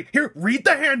this already? Here, read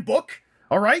the handbook.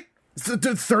 All right?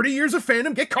 30 years of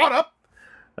fandom, get caught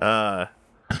up.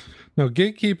 No,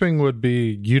 gatekeeping would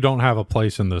be you don't have a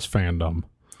place in this fandom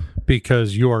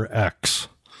because you're X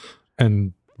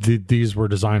and these were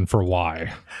designed for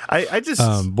Y. I just...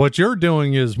 what you're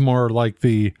doing is more like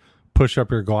the push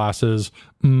up your glasses,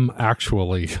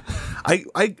 actually.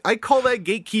 I call that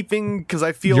gatekeeping because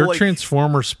I feel you're like...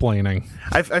 Transformer-splaining.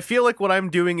 I feel like what I'm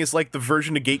doing is like the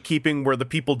version of gatekeeping where the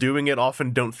people doing it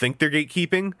often don't think they're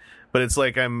gatekeeping, but it's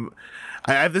like I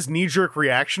have this knee-jerk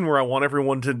reaction where I want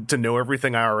everyone to know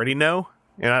everything I already know.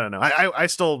 And I don't know. I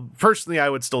still, personally, I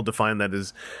would still define that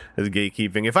as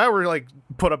gatekeeping. If I were like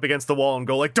put up against the wall and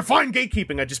go like, define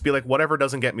gatekeeping, I'd just be like, whatever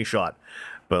doesn't get me shot.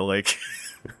 But like...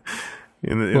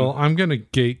 well, I'm going to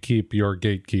gatekeep your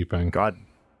gatekeeping. God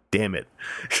damn it.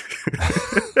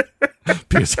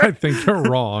 Because I think you're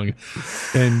wrong.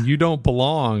 And you don't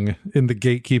belong in the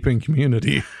gatekeeping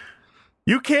community.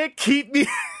 You can't keep me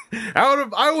out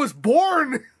of... I was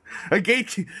born a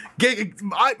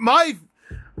my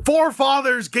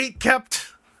forefathers gate-kept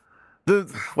the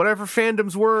whatever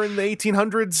fandoms were in the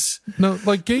 1800s. No,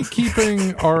 like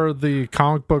gatekeeping are the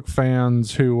comic book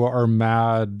fans who are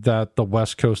mad that the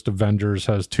West Coast Avengers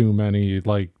has too many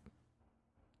like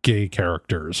gay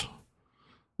characters.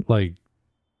 Like,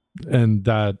 and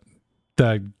that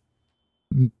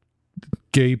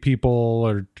gay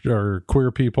people or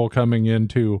queer people coming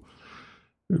into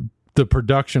the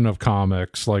production of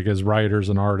comics, like as writers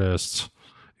and artists,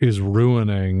 is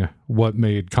ruining what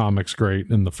made comics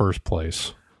great in the first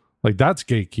place. Like, that's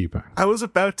gatekeeping. I was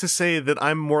about to say that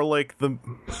I'm more like the...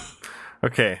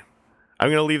 Okay, I'm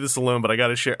going to leave this alone, but I got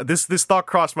to share... This thought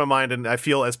crossed my mind, and I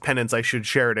feel as penance I should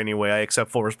share it anyway. I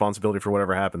accept full responsibility for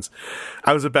whatever happens.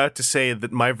 I was about to say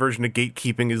that my version of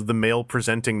gatekeeping is the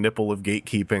male-presenting nipple of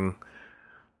gatekeeping,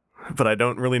 but I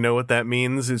don't really know what that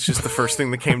means. It's just the first thing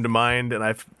that came to mind,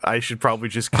 and I should probably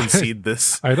just concede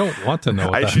this. I don't want to know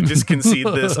what I should just concede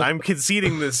this. I'm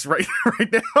conceding this right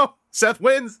now. Seth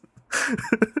wins.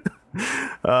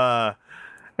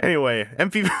 Anyway,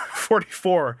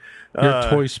 MP44. You're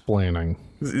toy-splaining.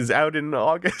 is out in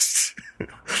August.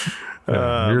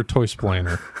 You're a toy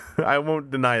splainer. I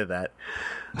won't deny that.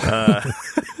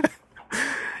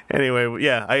 Anyway,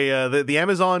 yeah, the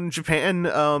Amazon Japan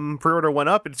pre-order went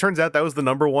up. It turns out that was the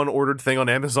number one ordered thing on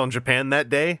Amazon Japan that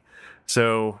day.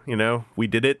 So, we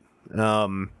did it.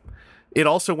 It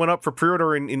also went up for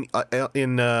pre-order in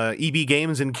EB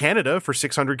Games in Canada for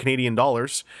 600 Canadian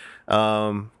dollars.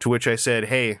 To which I said,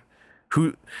 hey,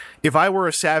 if I were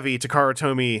a savvy Takara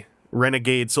Tomy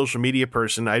renegade social media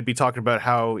person, I'd be talking about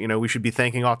how, we should be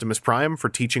thanking Optimus Prime for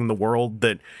teaching the world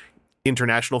that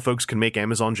international folks can make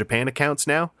Amazon Japan accounts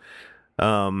now.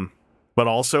 But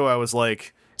also I was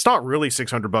like, it's not really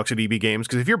 $600 at EB Games,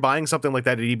 because if you're buying something like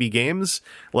that at EB Games,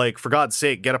 like, for God's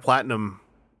sake, get a platinum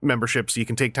membership so you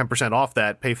can take 10% off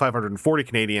that, pay 540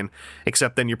 Canadian,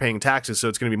 except then you're paying taxes, so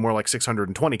it's going to be more like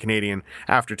 620 Canadian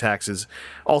after taxes.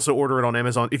 Also, order it on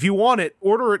Amazon. If you want it,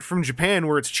 order it from Japan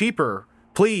where it's cheaper,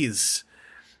 please.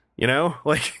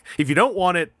 Like, if you don't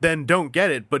want it, then don't get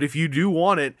it. But if you do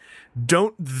want it,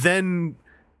 don't then,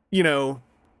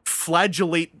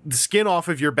 flagellate the skin off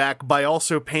of your back by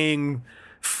also paying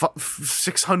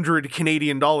 600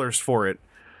 Canadian dollars for it.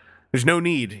 There's no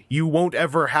need. You won't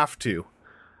ever have to.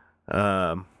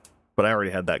 But I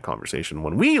already had that conversation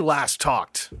when we last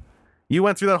talked. You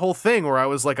went through that whole thing where I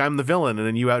was like, I'm the villain, and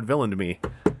then you out-villained me,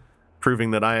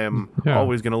 proving that I am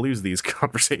always going to lose these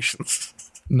conversations.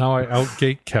 Now I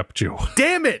outgate kept you.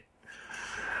 Damn it!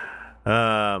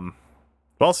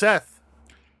 Well, Seth,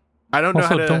 I don't know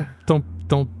also, how to...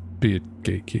 Don't be a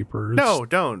gatekeeper. No,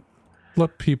 don't.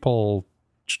 Let people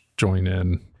join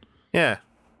in. Yeah.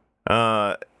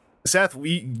 Seth,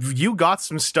 you got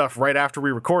some stuff right after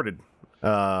we recorded.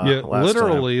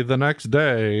 Literally the next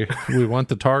day, we went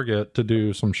to Target to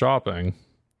do some shopping,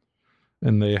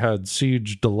 and they had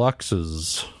Siege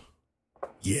Deluxes.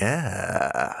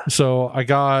 Yeah. So I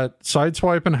got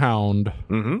Sideswipe and Hound.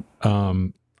 Mm-hmm.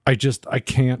 I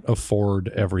can't afford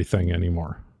everything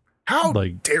anymore. How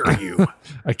dare you?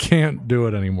 I can't do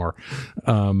it anymore.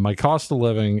 My cost of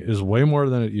living is way more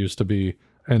than it used to be,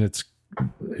 and it's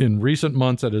in recent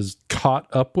months it has caught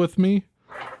up with me,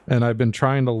 and I've been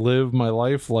trying to live my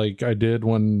life like I did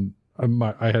when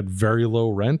I had very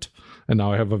low rent, and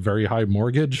now I have a very high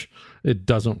mortgage. It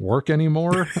doesn't work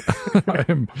anymore.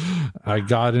 I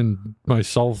got in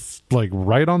myself like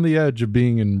right on the edge of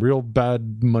being in real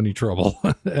bad money trouble,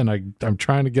 and I'm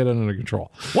trying to get it under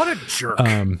control. What a jerk.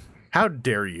 How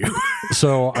dare you?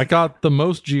 So I got the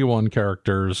most G1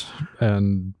 characters,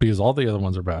 and because all the other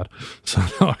ones are bad. So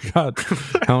now I got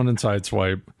Hound and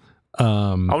Sideswipe.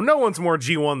 No one's more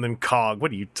G1 than Cog.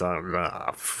 What are you talking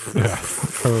about?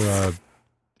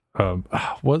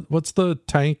 What's the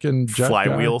tank and jet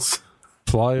Flywheels?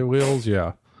 Guy? Flywheels,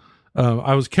 yeah.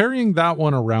 I was carrying that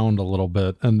one around a little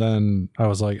bit, and then I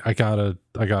was like, I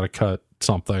gotta cut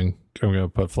something. I'm gonna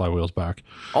put Flywheels back.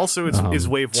 Also, it's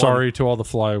wave 1. Sorry to all the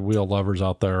flywheel lovers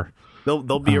out there.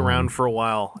 They'll be around for a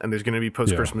while, and there's going to be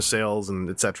post-Christmas sales and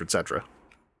et cetera, et cetera.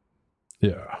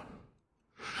 Yeah.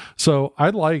 So I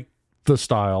like the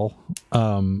style.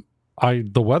 The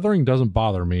weathering doesn't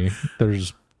bother me.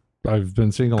 I've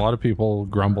been seeing a lot of people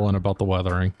grumbling about the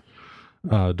weathering.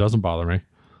 It doesn't bother me.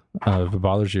 If it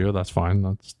bothers you, that's fine.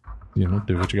 That's,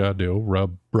 do what you gotta do.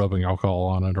 Rubbing alcohol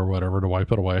on it or whatever to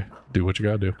wipe it away. Do what you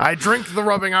gotta do. I drink the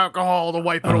rubbing alcohol to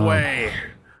wipe it away.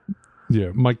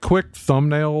 Yeah, my quick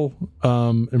thumbnail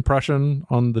impression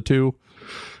on the two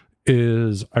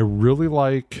is I really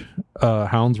like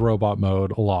Hound's robot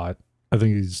mode a lot. I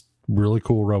think he's really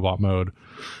cool robot mode.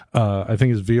 I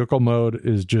think his vehicle mode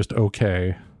is just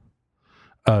okay.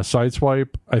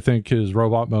 Sideswipe, I think his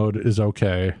robot mode is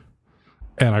okay.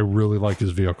 And I really like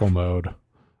his vehicle mode.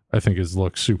 I think his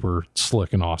looks super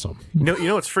slick and awesome. You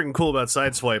know what's freaking cool about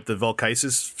Sideswipe that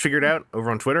Volkaisis figured out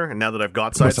over on Twitter, and now that I've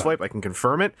got Sideswipe, I can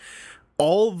confirm it.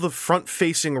 All the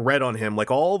front-facing red on him, like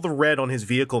all the red on his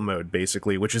vehicle mode,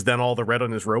 basically, which is then all the red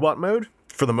on his robot mode,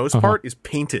 for the most part, is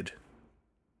painted.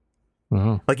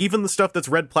 Like, even the stuff that's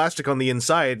red plastic on the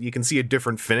inside, you can see a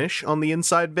different finish on the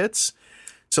inside bits.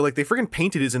 So, like, they friggin'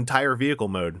 painted his entire vehicle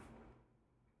mode.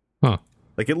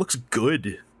 Like, it looks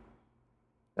good.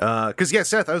 Because, yeah,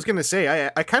 Seth, I was going to say,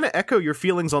 I kind of echo your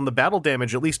feelings on the battle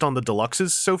damage, at least on the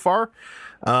deluxes so far.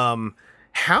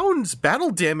 Hound's battle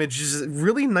damage is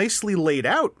really nicely laid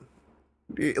out.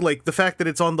 Like, the fact that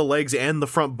it's on the legs and the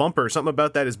front bumper, something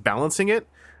about that is balancing it.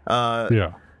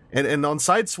 Yeah. And on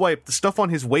Sideswipe, the stuff on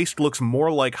his waist looks more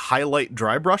like highlight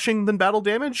dry brushing than battle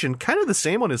damage, and kind of the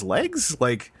same on his legs.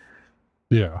 Like,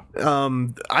 Yeah.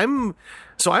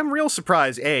 I'm real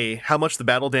surprised, A, how much the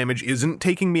battle damage isn't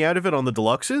taking me out of it on the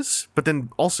deluxes, but then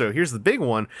also, here's the big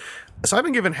one. So I've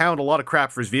been giving Hound a lot of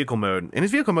crap for his vehicle mode, and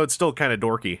his vehicle mode's still kind of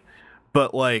dorky,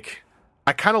 but, like,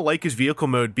 I kind of like his vehicle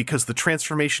mode because the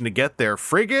transformation to get there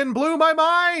friggin' blew my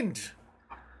mind!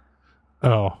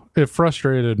 Oh, it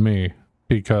frustrated me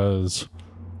because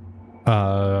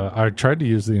I tried to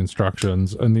use the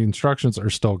instructions, and the instructions are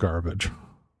still garbage.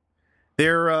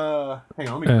 They're, hang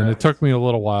on, let me And grab it took me a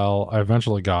little while. I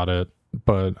eventually got it,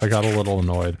 but I got a little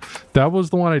annoyed. That was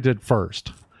the one I did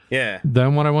first. Yeah.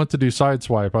 Then when I went to do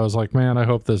Sideswipe, I was like, man, I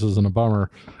hope this isn't a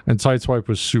bummer. And Sideswipe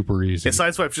was super easy. Yeah,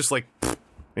 Sideswipe's just like,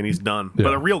 and he's done. Yeah.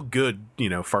 But a real good,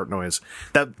 fart noise.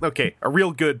 A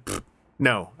real good,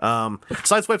 no.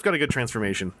 Sideswipe's got a good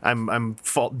transformation. I'm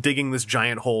digging this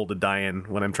giant hole to die in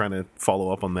when I'm trying to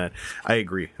follow up on that. I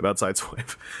agree about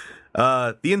Sideswipe.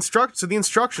 The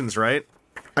instructions, right?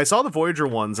 I saw the Voyager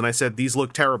ones and I said, these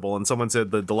look terrible. And someone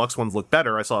said the deluxe ones look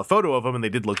better. I saw a photo of them and they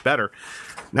did look better.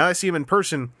 Now I see them in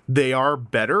person. They are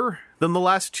better than the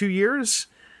last 2 years.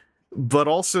 But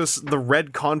also the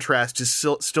red contrast is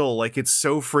still like, it's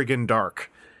so friggin'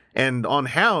 dark. And on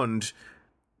Hound,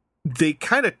 they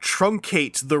kind of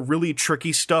truncate the really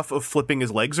tricky stuff of flipping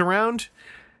his legs around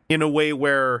in a way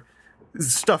where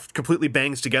stuff completely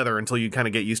bangs together until you kind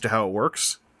of get used to how it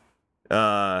works.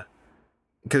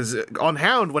 Because on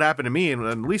Hound, what happened to me, and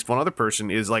at least one other person,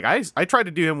 is like, I tried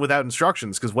to do him without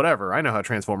instructions, because whatever, I know how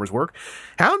Transformers work.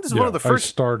 Hound is one of the first... I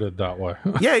started that way.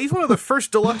 Yeah, he's one of the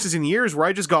first deluxes in years where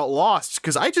I just got lost,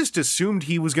 because I just assumed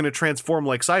he was going to transform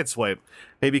like Sideswipe.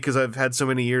 Maybe because I've had so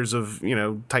many years of,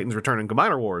 Titans Return and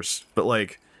Combiner Wars. But,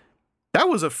 like, that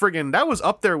was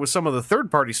up there with some of the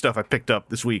third-party stuff I picked up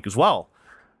this week as well.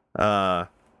 Because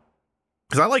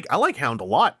I like Hound a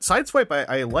lot. Sideswipe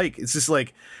I like. It's just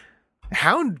like...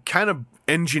 Hound kind of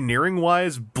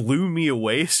engineering-wise blew me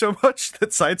away so much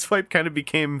that Sideswipe kind of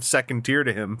became second tier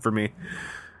to him for me.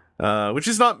 Which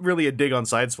is not really a dig on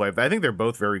Sideswipe. I think they're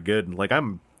both very good. Like, I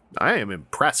am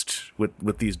impressed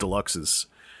with these deluxes.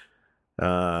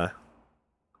 My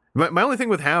only thing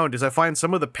with Hound is I find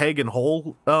some of the peg and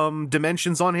hole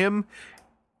dimensions on him,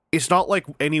 it's not like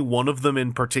any one of them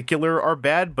in particular are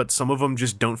bad, but some of them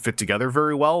just don't fit together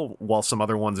very well, while some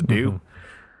other ones do.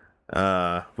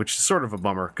 Mm-hmm. Which is sort of a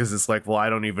bummer, because it's like, well, I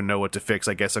don't even know what to fix.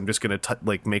 I guess I'm just gonna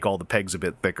make all the pegs a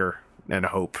bit thicker and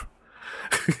hope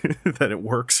that it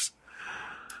works.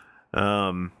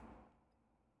 But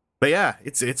yeah,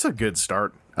 it's a good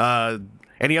start.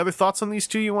 Any other thoughts on these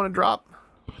two you want to drop?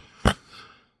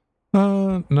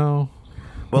 No.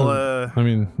 Well, I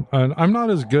mean, I'm not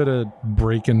as good at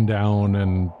breaking down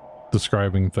and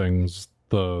describing things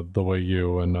the way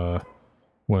you and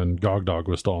when Gogdog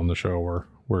was still on the show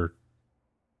where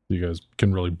you guys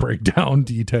can really break down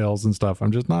details and stuff.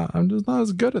 I'm just not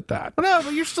as good at that. No,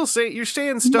 but you're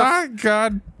saying stuff. Not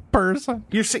God person.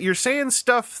 You're saying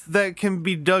stuff that can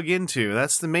be dug into.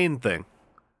 That's the main thing.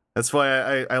 That's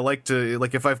why I like to,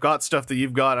 like, if I've got stuff that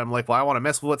you've got, I'm like, well, I want to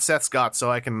mess with what Seth's got so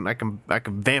I can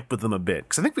vamp with them a bit,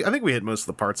 because I think we hit most of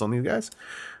the parts on these guys.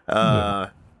 Yeah.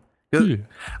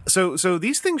 So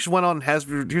these things went on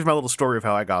Hasbro. Here's my little story of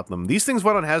how I got them. These things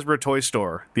went on Hasbro Toy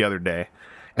Store the other day,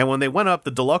 and when they went up,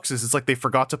 the deluxes, it's like they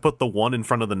forgot to put the 1 in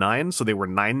front of the 9, so they were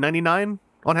 $9.99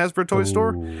 on Hasbro Toy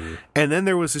Store. And then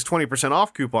there was this 20%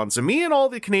 off coupon. So me and all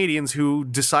the Canadians who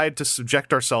decide to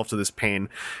subject ourselves to this pain,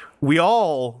 we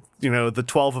all, the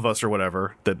 12 of us or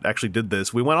whatever that actually did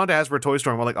this, we went on to Hasbro Toy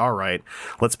Store and we're like, all right,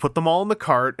 let's put them all in the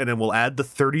cart, and then we'll add the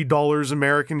 $30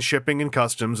 American shipping and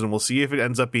customs, and we'll see if it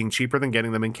ends up being cheaper than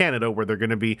getting them in Canada, where they're going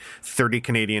to be 30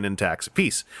 Canadian in tax a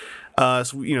piece. So,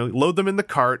 load them in the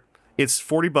cart. It's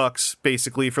 $40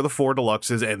 basically for the 4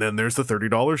 deluxes, and then there's the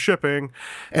 $30 shipping.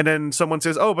 And then someone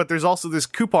says, oh, but there's also this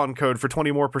coupon code for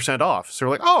 20% more off. So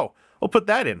we're like, oh, we'll put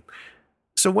that in.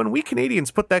 So when we Canadians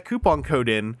put that coupon code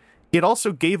in, it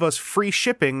also gave us free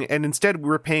shipping, and instead we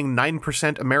were paying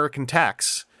 9% American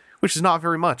tax, which is not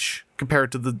very much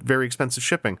compared to the very expensive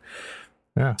shipping.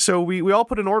 Yeah. So we all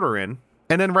put an order in,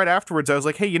 and then right afterwards I was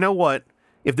like, hey, you know what?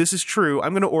 If this is true,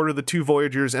 I'm going to order the 2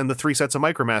 Voyagers and the 3 sets of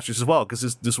Micromasters as well,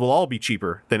 because this will all be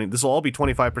cheaper. This will all be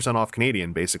 25% off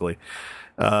Canadian, basically.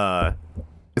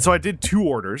 And so I did 2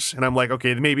 orders, and I'm like,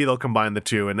 okay, maybe they'll combine the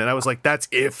 2. And then I was like, that's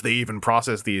if they even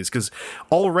process these, because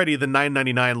already the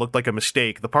 $9.99 looked like a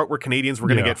mistake. The part where Canadians were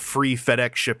going to get free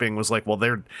FedEx shipping was like, well,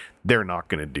 they're not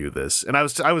going to do this. And I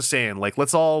was saying, like,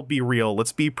 let's all be real.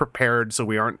 Let's be prepared so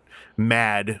we aren't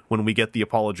mad when we get the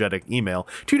apologetic email.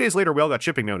 2 days later, we all got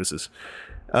shipping notices.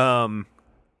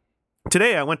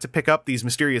 Today I went to pick up these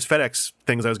mysterious FedEx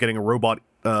things I was getting a robot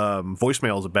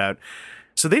voicemails about,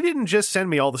 So they didn't just send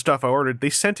me all the stuff I ordered, they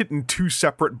sent it in 2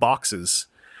 separate boxes.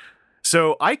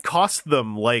 So I cost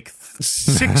them like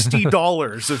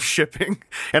 $60 of shipping.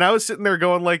 And I was sitting there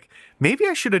going like, maybe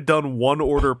I should have done 1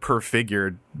 order per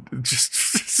figure.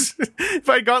 Just if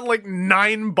I got like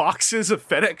 9 boxes of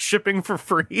FedEx shipping for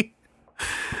free.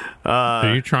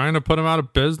 Are you trying to put them out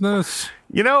of business?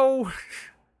 You know,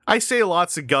 I say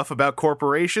lots of guff about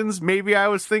corporations. Maybe I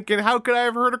was thinking, how could I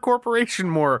have hurt a corporation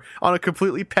more on a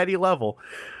completely petty level?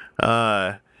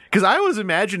 Because I was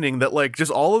imagining that, like,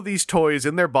 just all of these toys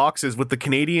in their boxes with the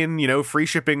Canadian, free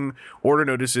shipping order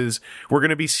notices were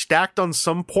going to be stacked on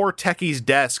some poor techie's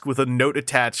desk with a note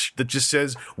attached that just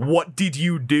says, "What did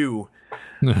you do?"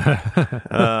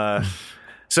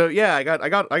 So yeah, I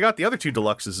got the other 2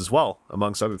 deluxes as well,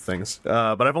 amongst other things.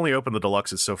 But I've only opened the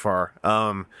deluxes so far.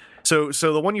 So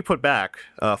the one you put back,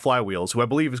 Flywheels, who I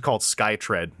believe is called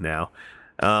Skytread now,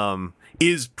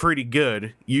 is pretty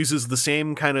good. Uses the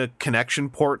same kind of connection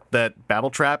port that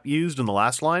Battletrap used in the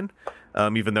last line,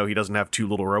 even though he doesn't have 2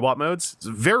 little robot modes. It's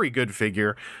a very good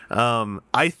figure.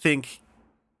 I think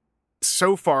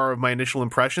so far of my initial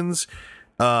impressions,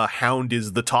 Hound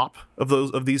is the top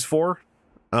of these 4.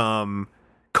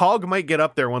 Cog might get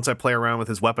up there once I play around with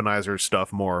his weaponizer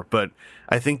stuff more, but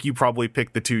I think you probably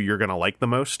pick the 2 you're gonna like the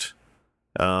most.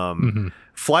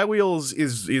 Flywheels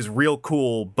is real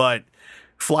cool, but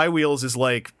Flywheels is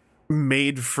like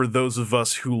made for those of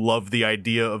us who love the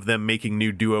idea of them making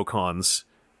new Duocons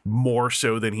more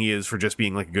so than he is for just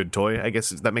being like a good toy, I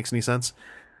guess, if that makes any sense.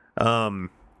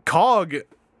 Cog,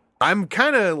 I'm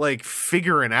kind of like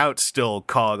figuring out still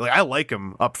Cog. Like, I like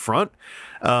him up front.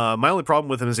 My only problem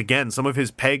with him is, again, some of his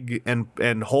peg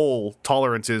and hole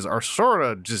tolerances are sort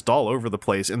of just all over the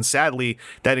place, and sadly,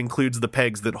 that includes the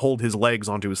pegs that hold his legs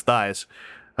onto his thighs.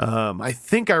 I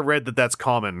think I read that that's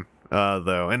common,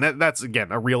 though, and that's,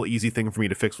 again, a real easy thing for me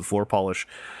to fix with floor polish.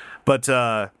 But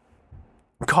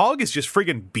Cog is just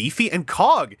friggin' beefy, and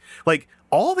Cog, like,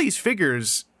 all these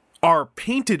figures are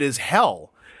painted as hell.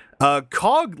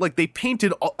 Cog, like, they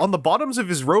painted on the bottoms of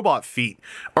his robot feet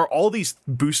are all these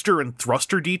booster and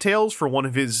thruster details for one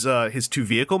of his 2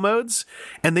 vehicle modes,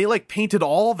 and they like painted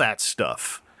all that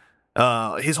stuff.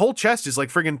 His whole chest is like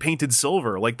friggin' painted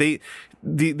silver. Like, the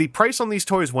price on these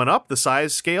toys went up, the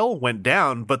size scale went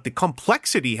down, but the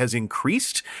complexity has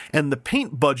increased and the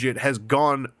paint budget has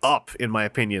gone up, in my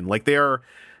opinion. Like, they are,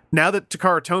 now that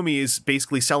Takara Tomy is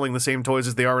basically selling the same toys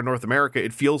as they are in North America,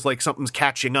 it feels like something's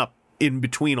catching up in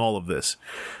between all of this.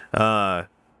 So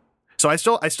I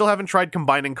still haven't tried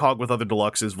combining Cog with other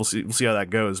deluxes. We'll see how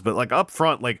that goes. But like up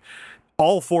front, like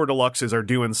all 4 deluxes are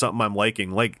doing something I'm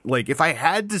liking. Like if I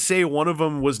had to say one of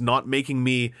them was not making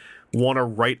me want to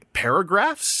write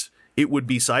paragraphs, it would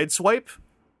be Sideswipe.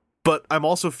 But I'm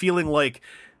also feeling like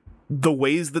the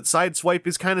ways that Sideswipe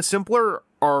is kind of simpler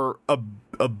are a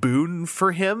boon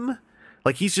for him.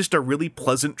 Like, he's just a really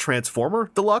pleasant Transformer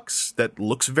deluxe that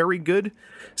looks very good.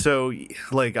 So,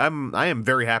 like, I am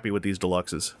very happy with these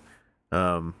deluxes.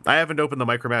 I haven't opened the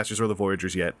Micromasters or the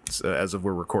Voyagers yet, as of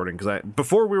we're recording, because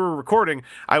before we were recording,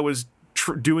 I was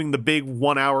doing the big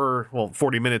 1 hour,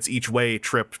 40 minutes each way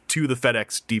trip to the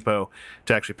FedEx depot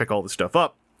to actually pick all this stuff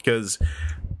up. Because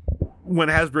when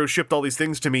Hasbro shipped all these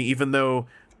things to me, even though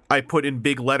I put in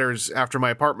big letters after my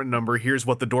apartment number, here's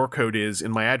what the door code is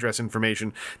in my address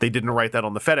information, they didn't write that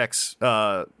on the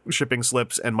FedEx shipping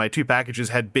slips, and my 2 packages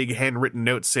had big handwritten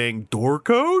notes saying door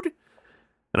code.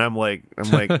 And I'm like,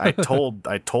 I told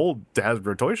the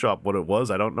Hasbro Toy Shop what it was.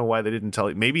 I don't know why they didn't tell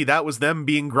you. Maybe that was them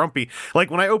being grumpy.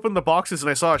 Like, when I opened the boxes and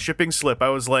I saw a shipping slip, I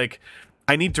was like,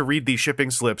 I need to read these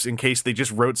shipping slips in case they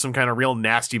just wrote some kind of real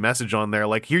nasty message on there.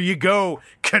 Like, here you go,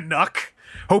 Canuck.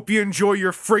 Hope you enjoy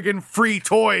your friggin' free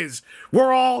toys.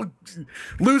 We're all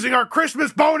losing our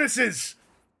Christmas bonuses.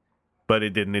 But it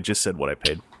didn't. It just said what I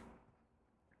paid.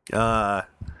 But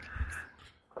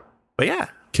yeah.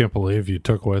 Can't believe you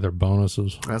took away their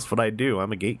bonuses. That's what I do.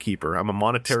 I'm a gatekeeper. I'm a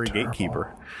monetary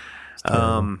gatekeeper.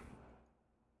 So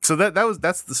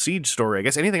that's the Siege story, I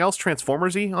guess. Anything else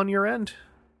Transformers-y on your end?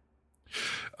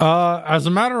 As a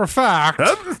matter of fact,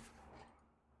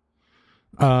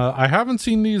 I haven't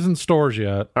seen these in stores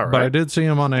yet, but I did see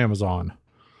them on Amazon.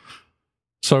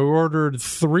 So I ordered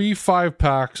 3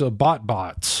 5-packs of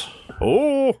BotBots.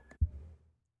 Oh!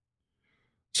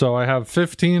 So I have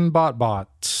 15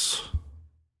 BotBots.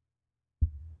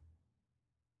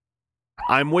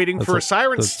 I'm waiting for a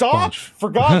siren. Stop! Bunch. For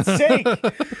God's sake!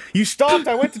 You stopped.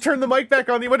 I went to turn the mic back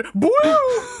on. You went, boo!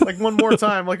 Like, one more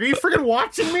time. Like, are you freaking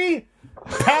watching me?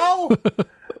 Pal?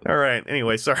 All right.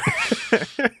 Anyway, sorry.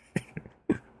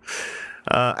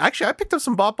 Actually, I picked up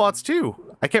some BotBots too.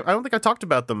 I don't think I talked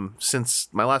about them since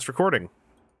my last recording.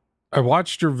 I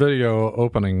watched your video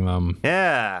opening them.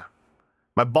 Yeah.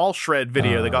 My ball shred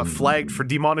video that got flagged for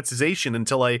demonetization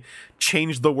until I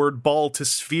changed the word ball to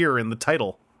sphere in the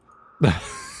title.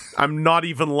 I'm not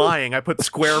even lying. I put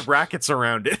square brackets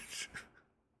around it.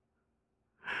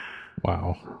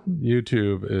 Wow.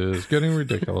 YouTube is getting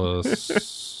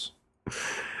ridiculous.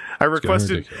 I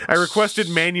requested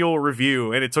manual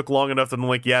review, and it took long enough that I'm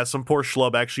like, yeah, some poor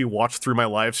schlub actually watched through my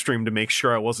live stream to make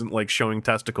sure I wasn't like showing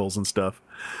testicles and stuff.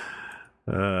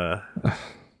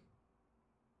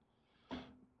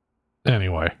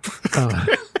 Anyway.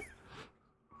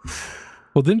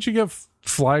 Well, didn't you get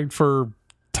flagged for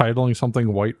titling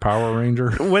something White Power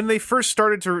Ranger? When they first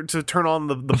started to turn on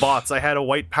the bots, I had a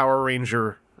White Power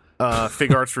Ranger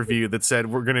Fig Arts review that said,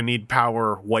 we're going to need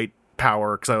power, white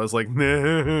power, because I was like,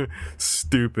 nah,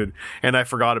 stupid, and I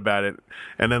forgot about it,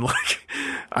 and then like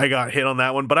I got hit on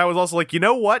that one, but I was also like, you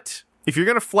know what, if you're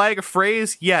gonna flag a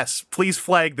phrase, yes, please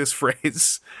flag this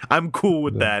phrase. I'm cool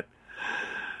with that.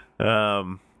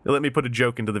 Let me put a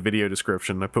joke into the video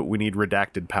description. I put, we need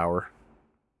redacted power.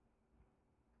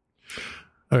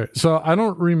 Okay, so I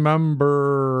don't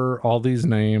remember all these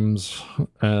names,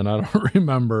 and I don't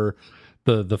remember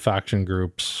the faction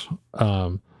groups.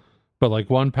 But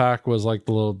like one pack was like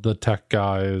the tech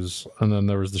guys, and then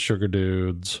there was the sugar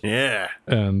dudes. Yeah.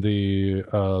 And the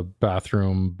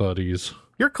bathroom buddies.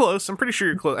 You're close. I'm pretty sure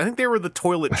you're close. I think they were the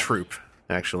toilet troop,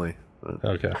 actually.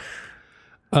 Okay.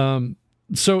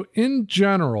 So in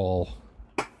general,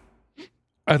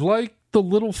 I like the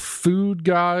little food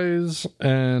guys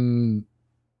and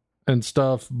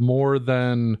stuff more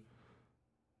than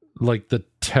like the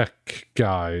tech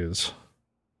guys.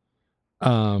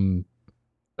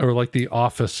 Or like the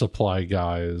office supply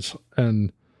guys.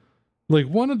 And like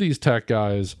one of these tech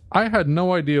guys, I had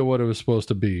no idea what it was supposed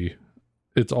to be.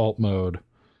 It's alt mode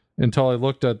until I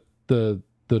looked at the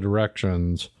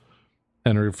directions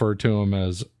and referred to them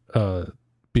as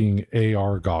being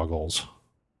AR goggles.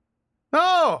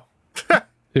 Oh!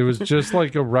 It was just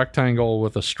like a rectangle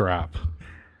with a strap.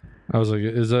 I was like,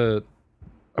 is it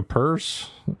a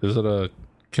purse? Is it a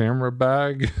camera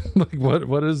bag? Like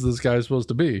what is this guy supposed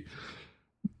to be?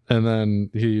 And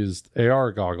then he's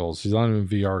AR goggles. He's not even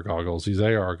VR goggles. He's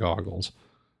AR goggles.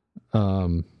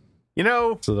 You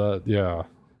know, so that, yeah.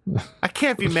 I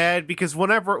can't be mad because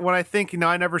when I think,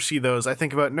 I never see those, I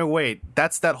think about, no, wait,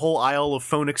 that's that whole aisle of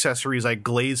phone accessories I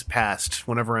glaze past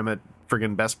whenever I'm at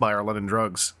friggin' Best Buy or London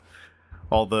Drugs.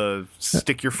 All the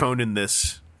stick your phone in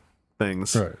this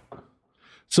things. Right.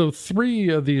 So 3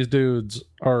 of these dudes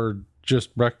are just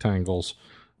rectangles.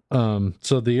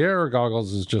 So the AR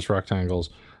goggles is just rectangles.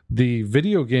 The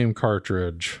video game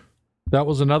cartridge, that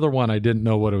was another one I didn't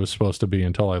know what it was supposed to be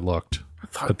until I looked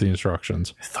at the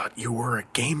instructions. I thought you were a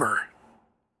gamer.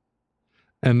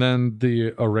 And then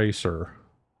the eraser.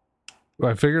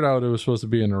 I figured out it was supposed to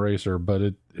be an eraser, but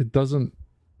it doesn't.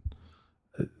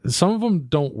 Some of them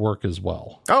don't work as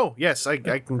well. Oh, yes, I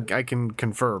can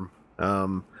confirm.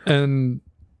 And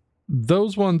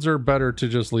those ones are better to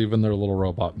just leave in their little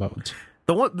robot modes.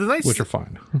 Which are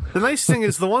fine. The nice thing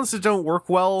is the ones that don't work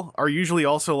well are usually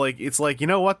also like, it's like, you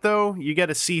know what though? You get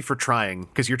a C for trying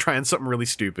because you're trying something really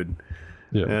stupid.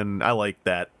 Yeah. And I like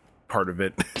that part of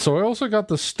it. So I also got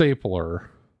the stapler.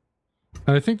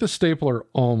 And I think the stapler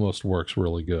almost works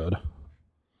really good.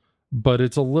 But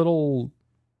it's a little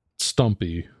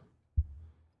stumpy.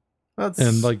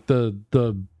 And like the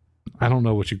I don't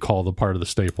know what you call the part of the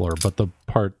stapler, but the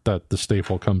part that the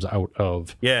staple comes out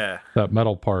of. Yeah. That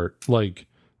metal part. Like,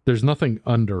 there's nothing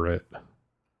under it.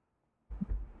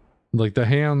 Like, the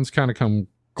hands kind of come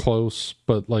close,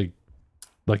 but like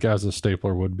as a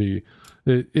stapler would be.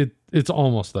 It's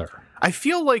almost there. I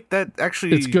feel like that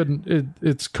actually... It's good.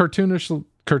 It's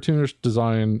cartoonish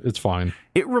design. It's fine.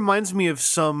 It reminds me of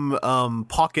some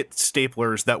pocket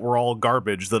staplers that were all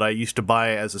garbage that I used to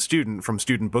buy as a student from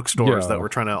student bookstores that were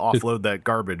trying to offload that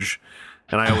garbage,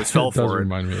 and I always fell for it.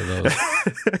 Remind me of those.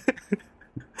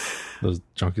 Those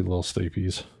junky little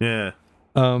stapies. Yeah.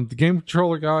 The game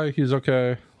controller guy, he's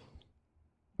okay.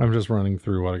 I'm just running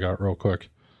through what I got real quick.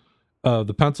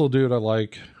 The pencil dude I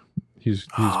like. He's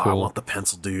cool. I want the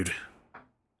pencil dude.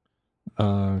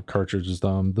 Cartridge is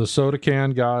dumb. The soda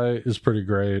can guy is pretty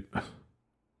great.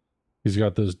 He's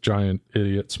got this giant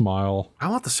idiot smile. I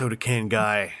want the soda can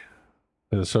guy.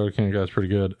 Yeah, the soda can guy is pretty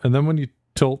good. And then when you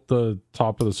tilt the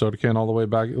top of the soda can all the way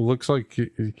back, it looks like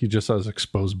he just has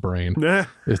exposed brain.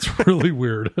 It's really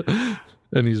weird.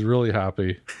 And he's really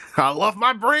happy. I love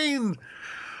my brain.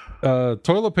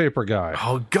 Toilet paper guy.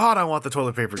 Oh God, I want the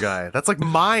toilet paper guy. That's like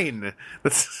mine.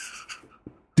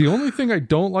 The only thing I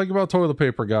don't like about toilet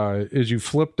paper guy is you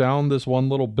flip down this one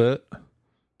little bit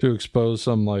to expose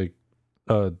some like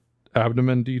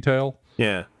abdomen detail.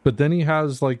 Yeah. But then he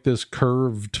has like this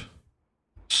curved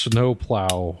snow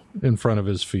plow in front of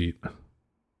his feet.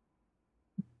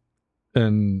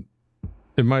 And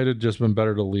it might have just been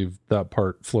better to leave that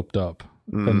part flipped up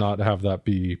and not have that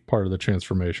be part of the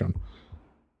transformation.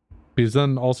 Because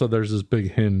then also there's this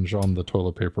big hinge on the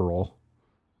toilet paper roll.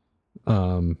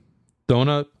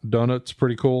 Donut's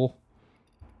pretty cool.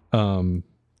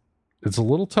 It's a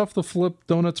little tough to flip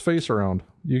Donut's face around.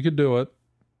 You could do it.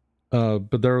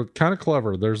 But they're kind of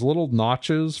clever. There's little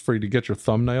notches for you to get your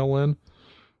thumbnail in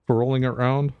for rolling it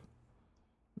around.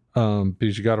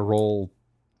 Because you got to roll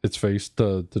its face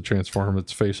to transform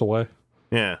its face away.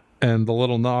 Yeah. And the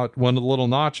little one of the little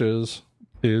notches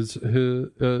is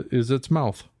its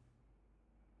mouth.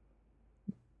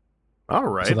 All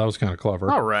right. So that was kind of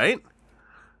clever. All right.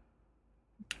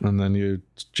 And then you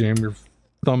jam your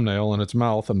thumbnail in its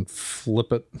mouth and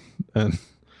flip it and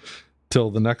till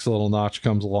the next little notch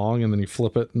comes along, and then you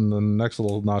flip it and then the next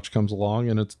little notch comes along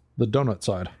and it's the donut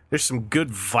side. There's some good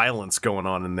violence going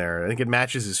on in there. I think it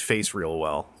matches his face real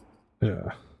well.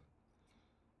 Yeah.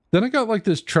 Then I got like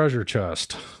this treasure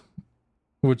chest,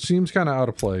 which seems kind of out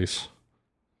of place.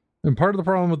 And part of the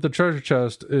problem with the treasure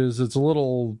chest is its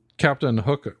little Captain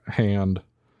Hook hand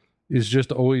is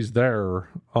just always there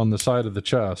on the side of the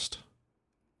chest.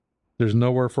 There's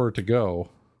nowhere for it to go.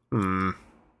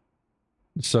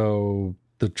 So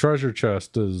the treasure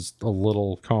chest is a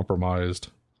little compromised.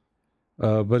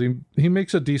 But he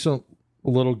makes a decent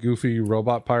little goofy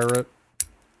robot pirate.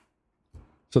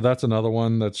 So that's another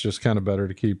one that's just kind of better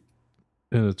to keep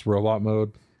in its robot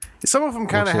mode. Some of them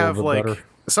kind of have like better.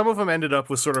 Some of them ended up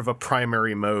with sort of a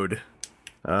primary mode.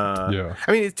 Yeah.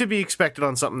 I mean, it's to be expected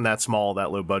on something that small,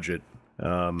 that low budget.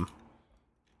 There's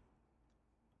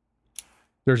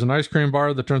an ice cream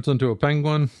bar that turns into a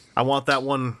penguin. I want that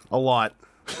one a lot.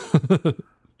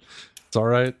 It's all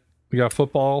right. We got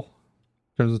football.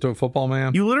 Turns into a football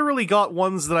man. You literally got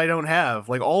ones that I don't have.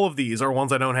 Like, all of these are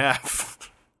ones I don't have.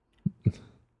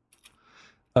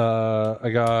 I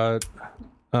got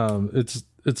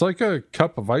it's like a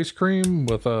cup of ice cream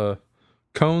with a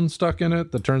cone stuck in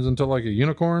it that turns into like a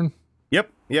unicorn.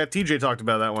 Yep. Yeah, TJ talked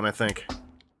about that one, I think.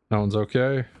 That one's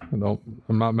okay. I'm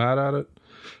not mad at it.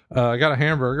 I got a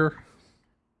hamburger.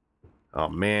 Oh,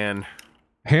 man.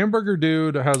 Hamburger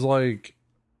dude has like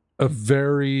a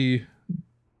very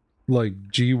like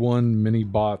G1 mini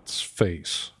bots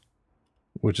face,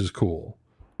 which is cool.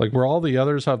 Like where all the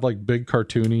others have like big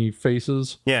cartoony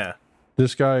faces. Yeah.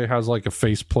 This guy has like a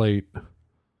faceplate,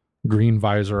 green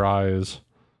visor eyes,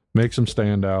 makes him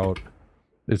stand out.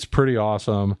 It's pretty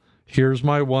awesome. Here's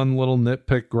my one little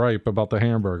nitpick gripe about the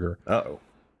hamburger. Uh-oh.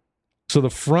 So the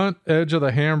front edge of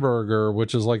the hamburger,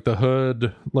 which is like the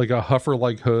hood, like a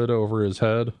huffer-like hood over his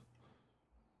head,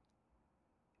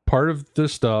 part of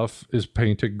this stuff is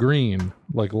painted green,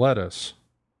 like lettuce.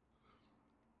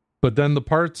 But then the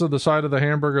parts of the side of the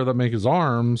hamburger that make his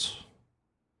arms,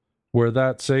 where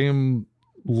that same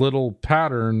little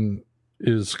pattern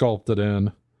is sculpted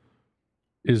in,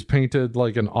 is painted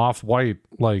like an off-white,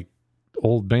 like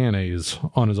old mayonnaise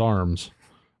on his arms.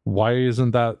 Why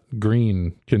isn't that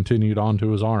green continued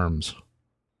onto his arms?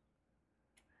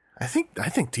 I think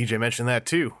TJ mentioned that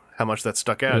too. How much that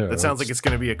stuck out. Yeah, that sounds like it's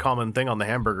going to be a common thing on the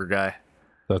hamburger guy.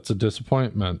 That's a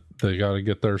disappointment. They got to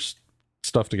get their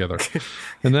stuff together.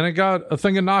 And then I got a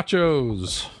thing of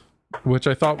nachos, which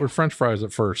I thought were French fries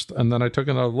at first, and then I took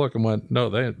another look and went, "No,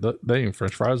 they ain't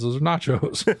French fries. Those are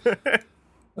nachos."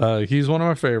 He's one of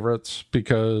my favorites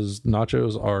because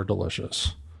nachos are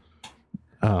delicious.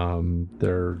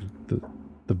 They're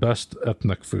the best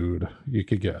ethnic food you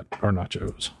could get are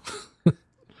nachos.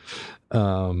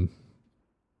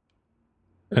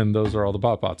 And those are all the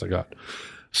bots I got.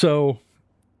 So,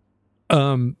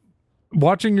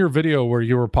 watching your video where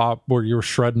you were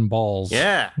shredding balls.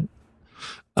 Yeah.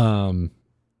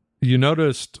 You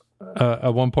noticed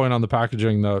at one point on the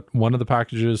packaging that one of the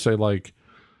packages say like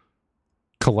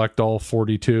collect all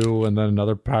 42, and then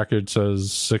another package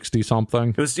says 60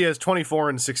 something. It's 24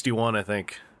 and 61, I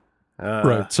think.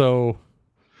 Right. So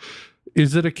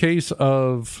is it a case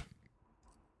of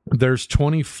there's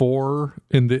 24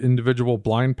 in the individual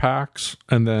blind packs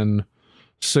and then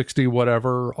 60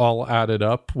 whatever all added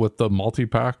up with the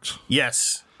multi-packs?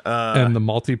 Yes. And the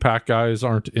multi-pack guys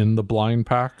aren't in the blind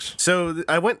packs? So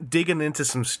I went digging into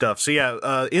some stuff. So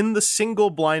yeah, in the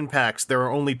single blind packs, there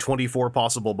are only 24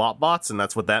 possible bots, and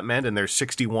that's what that meant, and there's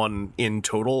 61 in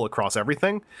total across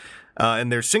everything.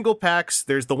 And there's single packs,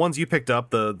 there's the ones you picked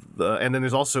up, and then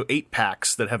there's also 8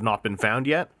 packs that have not been found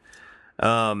yet.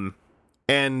 And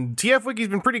TF Wiki's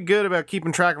been pretty good about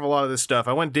keeping track of a lot of this stuff.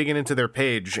 I went digging into their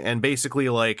page, and basically,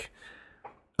 like,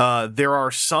 There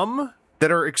are some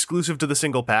that are exclusive to the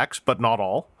single packs, but not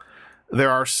all.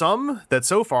 There are some that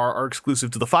so far are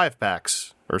exclusive to the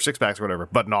 5-packs, or 6-packs or whatever,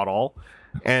 but not all.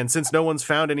 And since no one's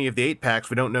found any of the 8-packs,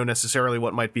 we don't know necessarily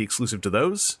what might be exclusive to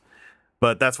those.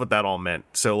 But that's what that all meant.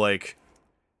 So, like,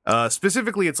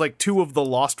 specifically, it's like 2 of the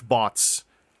Lost bots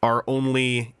are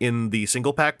only in the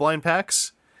single-pack blind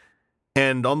packs.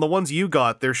 And on the ones you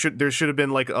got, there should have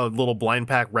been, like, a little blind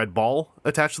pack red ball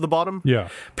attached to the bottom. Yeah,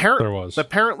 there was.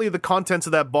 Apparently, the contents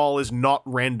of that ball is not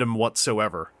random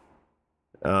whatsoever.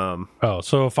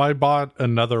 So if I bought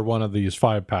another one of these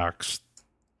 5-packs,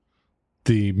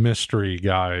 the mystery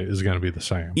guy is going to be the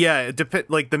same. Yeah,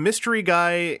 like the mystery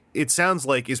guy, it sounds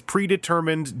like, is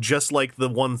predetermined, just like the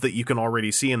ones that you can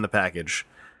already see in the package.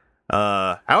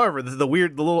 However, the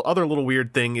little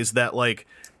weird thing is that, like,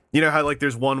 you know how, like,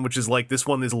 there's one which is like, this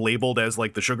one is labeled as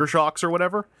like the Sugar Shocks or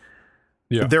whatever.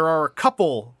 Yeah, there are a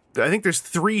couple. I think there's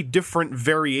 3 different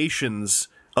variations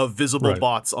of visible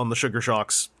bots on the Sugar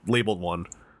Shocks labeled one.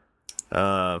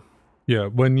 Yeah,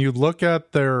 when you look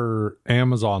at their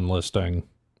Amazon listing,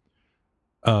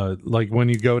 like when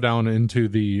you go down into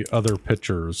the other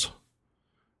pictures,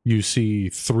 you see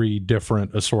 3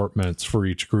 different assortments for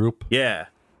each group. Yeah.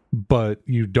 But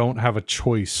you don't have a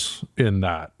choice in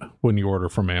that when you order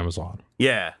from Amazon.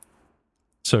 Yeah.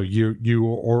 So you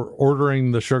are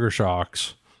ordering the Sugar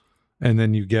Shocks, and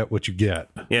then you get what you get,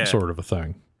 sort of a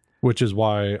thing. Which is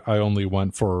why I only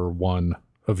went for 1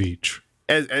 of each.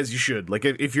 As you should. Like,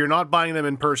 if you're not buying them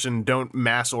in person, don't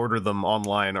mass order them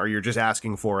online, or you're just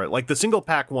asking for it. Like, the single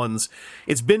pack ones,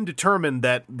 it's been determined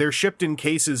that they're shipped in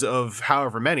cases of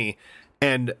however many,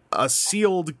 and a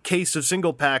sealed case of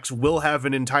single packs will have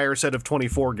an entire set of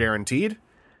 24 guaranteed.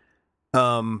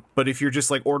 But if you're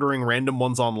just, like, ordering random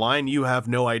ones online, you have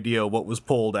no idea what was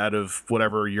pulled out of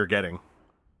whatever you're getting.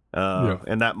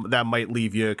 And that might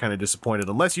leave you kind of disappointed,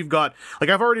 unless you've got, like,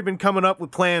 I've already been coming up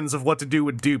with plans of what to do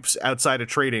with dupes outside of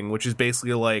trading, which is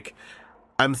basically like,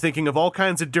 I'm thinking of all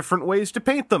kinds of different ways to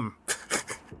paint them,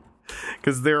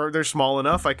 because they're small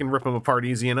enough, I can rip them apart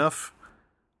easy enough.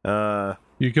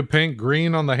 You could paint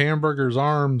green on the hamburger's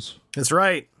arms. That's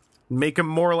right. Make them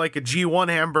more like a G1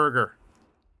 hamburger,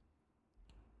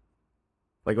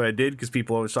 like what I did, because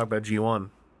people always talk about G1.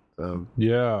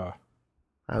 Yeah.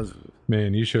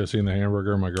 Man, you should have seen the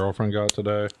hamburger my girlfriend got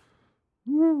today.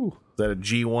 Woo! Is that a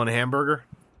G1 hamburger?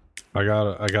 I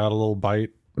got a little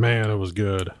bite. Man, it was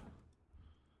good.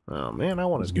 Oh man, I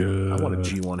want a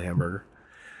G1 hamburger.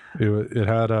 It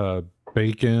had a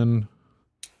bacon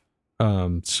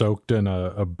soaked in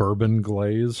a bourbon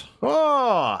glaze.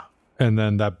 Oh! And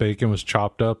then that bacon was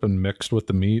chopped up and mixed with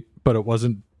the meat, but it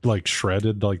wasn't like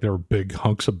shredded, like there were big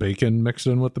hunks of bacon mixed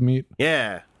in with the meat.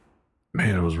 Yeah.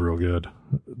 Man, it was real good.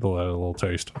 A little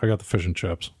taste. I got the fish and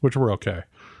chips, which were okay,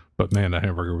 but man, that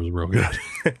hamburger was real good.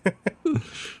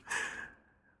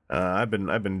 I've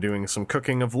been doing some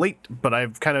cooking of late, but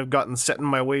I've kind of gotten set in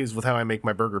my ways with how I make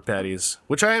my burger patties,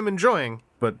 which I am enjoying,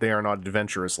 but they are not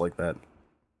adventurous like that.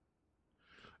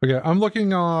 Okay, I'm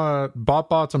looking at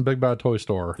BotBots on Big Bad Toy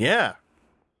Store. Yeah,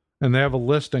 and they have a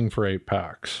listing for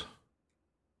 8-packs.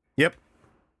 Yep.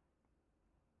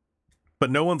 But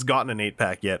no one's gotten an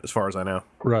 8-pack yet, as far as I know.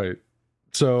 Right.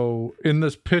 So in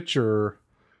this picture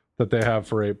that they have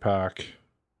for 8-pack,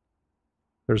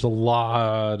 there's a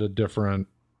lot of different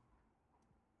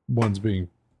ones being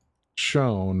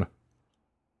shown.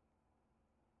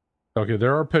 Okay,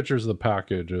 there are pictures of the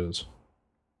packages.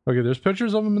 Okay, there's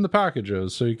pictures of them in the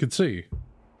packages, so you can see.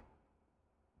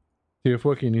 TF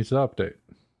Wiki needs to update.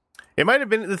 It might have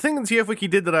been... The thing that TF Wiki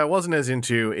did that I wasn't as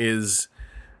into is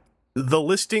the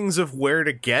listings of where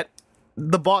to get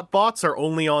the bots are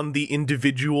only on the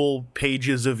individual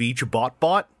pages of each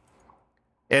bot.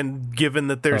 And given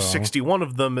that there's 61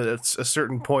 of them, at a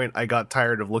certain point, I got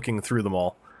tired of looking through them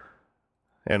all.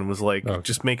 And was like,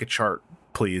 just make a chart,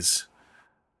 please.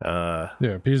 Yeah,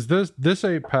 because this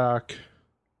 8-pack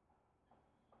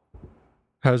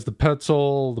has the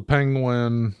Petzl, the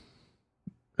Penguin,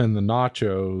 and the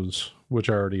Nachos, which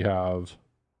I already have.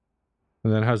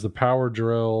 And then it has the Power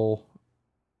Drill.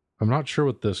 I'm not sure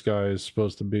what this guy is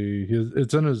supposed to be.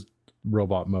 It's in his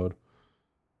robot mode.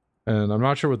 And I'm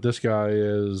not sure what this guy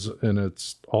is in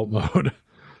its alt mode.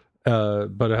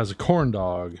 But it has a corn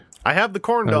dog. I have the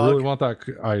corn dog. I really want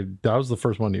that. That was the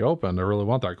first one you opened. I really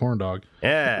want that corn dog.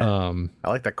 Yeah. I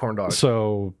like that corn dog.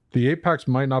 So the 8-packs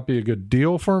might not be a good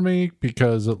deal for me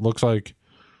because it looks like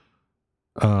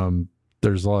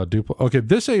there's a lot of duplicate. Okay,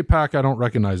 this 8-pack, I don't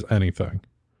recognize anything.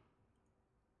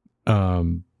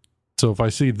 So if I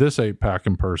see this 8-pack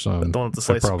in person,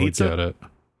 I probably get it.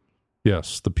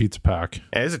 Yes, the pizza pack.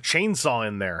 And there's a chainsaw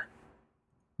in there.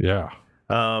 Yeah.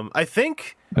 I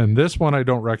think... And this one I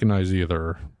don't recognize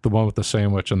either. The one with the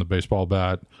sandwich and the baseball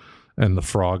bat and the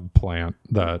frog plant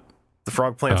that The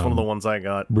frog plant's one of the ones I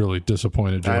got. really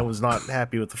disappointed you. I was not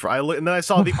happy with the frog. And then I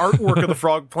saw the artwork of the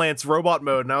frog plant's robot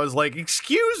mode, and I was like,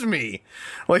 excuse me!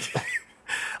 Like,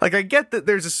 like, I get that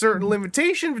there's a certain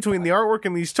limitation between the artwork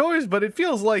and these toys, but it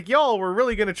feels like y'all were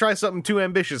really going to try something too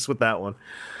ambitious with that one.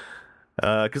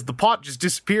 Because the pot just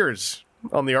disappears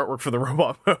on the artwork for the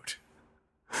robot mode.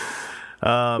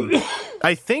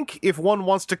 I think if one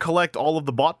wants to collect all of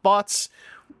the bots,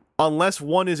 unless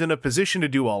one is in a position to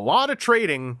do a lot of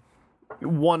trading,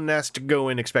 one has to go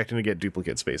in expecting to get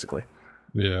duplicates, basically.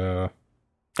 Yeah.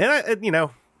 And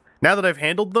now that I've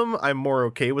handled them, I'm more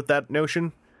okay with that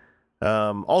notion.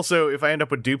 Also, if I end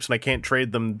up with dupes and I can't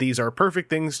trade them, these are perfect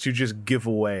things to just give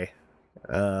away.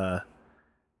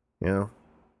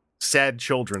 Sad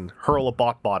children, hurl a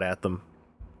bot at them.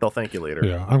 They'll thank you later.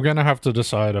 Yeah, I'm going to have to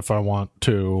decide if I want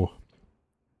to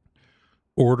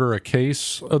order a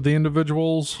case of the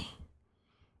individuals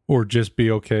or just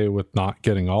be okay with not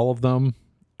getting all of them.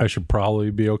 I should probably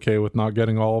be okay with not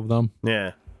getting all of them.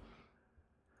 Yeah.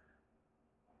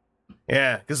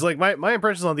 Yeah, because like my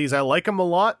impressions on these, I like them a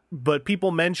lot, but people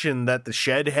mention that the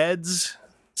shed heads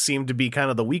seem to be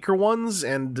kind of the weaker ones,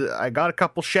 and I got a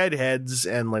couple shed heads,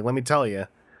 and like, let me tell you,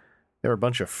 they were a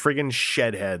bunch of friggin'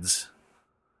 shed heads.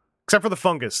 Except for the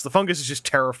fungus. The fungus is just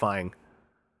terrifying.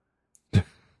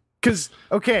 Because,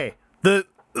 okay, the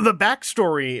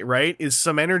backstory, right, is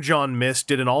some Energon mist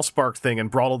did an Allspark thing and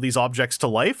brought all these objects to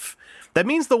life. That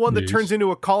means the one that turns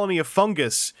into a colony of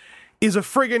fungus is a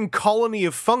friggin' colony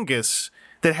of fungus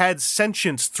that had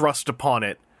sentience thrust upon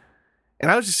it. And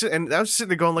I was just sitting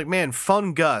there going like, man,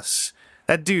 Fun Gus,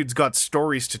 that dude's got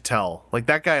stories to tell. Like,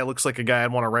 that guy looks like a guy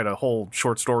I'd want to write a whole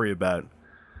short story about.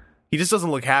 He just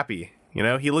doesn't look happy.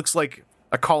 He looks like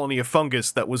a colony of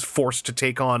fungus that was forced to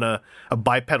take on a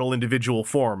bipedal individual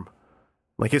form.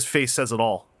 Like, his face says it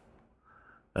all.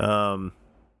 But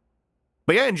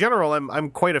yeah, in general,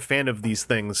 I'm quite a fan of these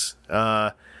things.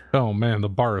 Oh man, the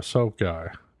bar of soap guy.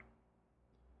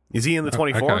 Is he in the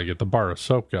 24? I gotta get the bar of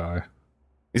soap guy.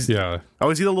 Yeah. Oh,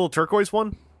 is he the little turquoise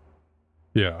one?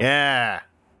 Yeah. Yeah.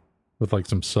 With like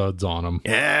some suds on him.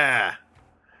 Yeah.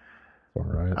 All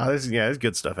right. There's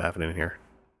good stuff happening here.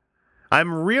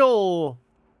 I'm real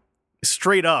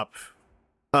straight up,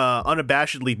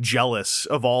 unabashedly jealous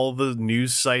of all the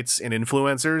news sites and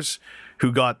influencers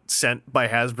who got sent by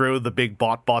Hasbro the big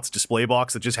BotBots display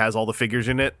box that just has all the figures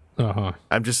in it. Uh-huh.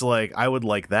 I'm just like, I would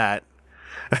like that.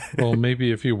 Well,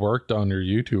 maybe if you worked on your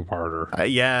YouTube harder.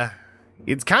 Yeah,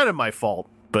 it's kind of my fault,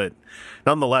 but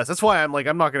nonetheless, that's why I'm like,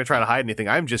 I'm not going to try to hide anything.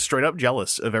 I'm just straight up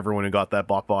jealous of everyone who got that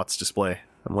BotBots display.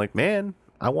 I'm like, man,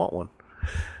 I want one.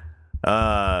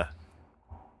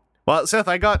 Well, Seth,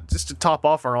 I got, just to top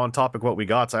off our on topic what we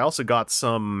got, so I also got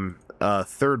some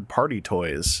third-party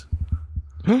toys.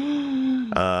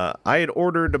 I had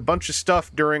ordered a bunch of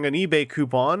stuff during an eBay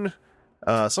coupon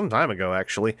some time ago,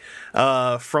 actually,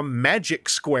 from Magic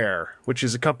Square, which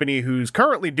is a company who's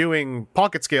currently doing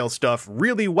pocket scale stuff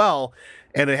really well.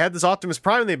 And it had this Optimus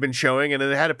Prime they've been showing, and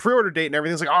it had a pre-order date and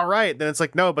everything. It's like, all right. Then it's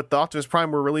like, no, but the Optimus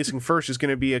Prime we're releasing first is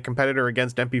going to be a competitor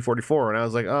against MP44. And I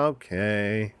was like,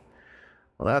 okay,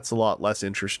 well, that's a lot less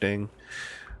interesting.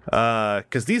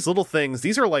 Because these little things,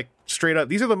 these are like straight up,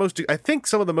 these are the most, I think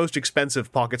some of the most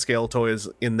expensive pocket scale toys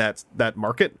in that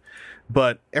market.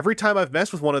 But every time I've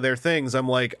messed with one of their things, I'm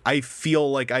like, I feel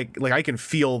like I can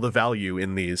feel the value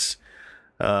in these.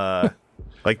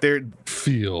 Like they're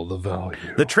feel the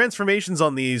value. The transformations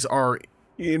on these are,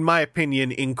 in my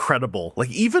opinion, incredible.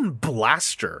 Like even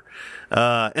Blaster,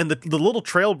 and the little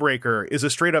Trailbreaker is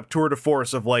a straight up tour de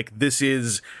force of like, this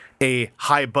is a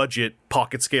high budget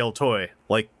pocket scale toy.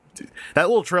 Like that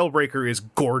little Trailbreaker is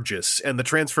gorgeous, and the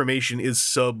transformation is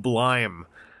sublime.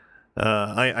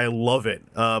 I love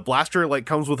it. Blaster like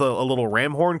comes with a little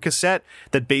ram horn cassette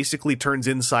that basically turns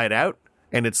inside out,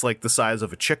 and it's like the size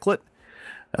of a chiclet.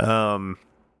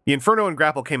 The Inferno and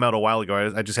Grapple came out a while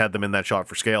ago. I just had them in that shot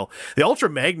for scale. The Ultra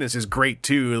Magnus is great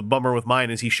too. The bummer with mine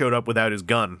is he showed up without his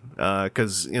gun,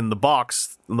 because in the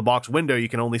box window you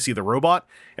can only see the robot,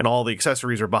 and all the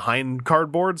accessories are behind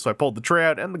cardboard. So I pulled the tray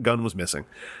out, and the gun was missing.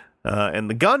 And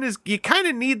the gun is, you kind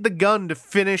of need the gun to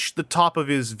finish the top of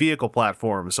his vehicle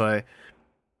platform. So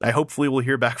I hopefully will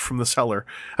hear back from the seller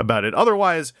about it.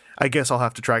 Otherwise, I guess I'll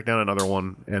have to track down another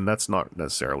one, and that's not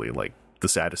necessarily like the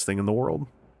saddest thing in the world.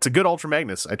 It's a good Ultra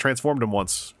Magnus. I transformed him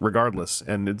once, regardless,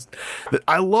 and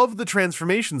I love the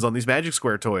transformations on these Magic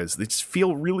Square toys. They just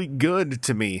feel really good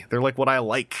to me. They're like what I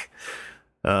like.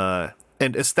 And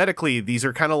aesthetically, these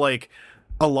are kind of like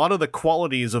a lot of the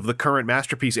qualities of the current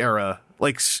Masterpiece era,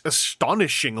 like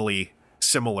astonishingly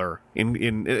similar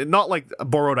in not like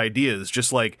borrowed ideas,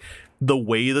 just like the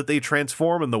way that they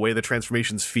transform and the way the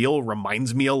transformations feel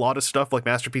reminds me a lot of stuff like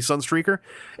Masterpiece Sunstreaker,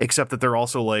 except that they're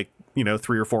also like,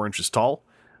 3 or 4 inches tall.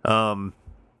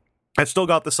 I've still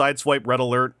got the Sideswipe, Red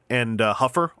Alert, and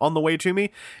Huffer on the way to me.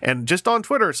 And just on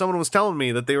Twitter, someone was telling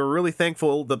me that they were really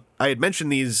thankful that I had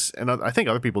mentioned these, and I think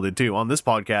other people did too, on this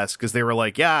podcast, because they were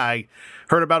like, yeah, I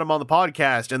heard about them on the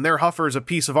podcast, and their Huffer is a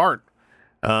piece of art.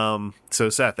 So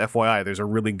Seth, FYI, there's a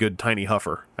really good tiny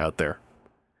Huffer out there.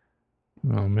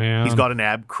 Oh, man. He's got an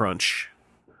ab crunch.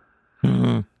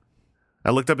 I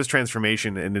looked up his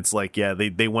transformation, and it's like, yeah,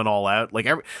 they went all out. Like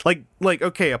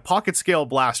okay, a pocket scale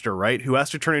blaster, right? Who has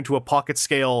to turn into a pocket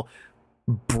scale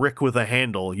brick with a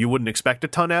handle you wouldn't expect a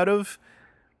ton out of.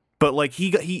 But like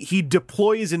he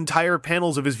deploys entire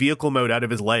panels of his vehicle mode out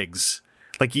of his legs.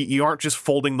 Like you aren't just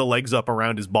folding the legs up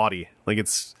around his body. Like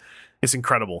it's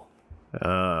incredible.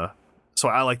 So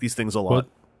I like these things a lot.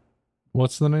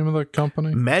 What's the name of the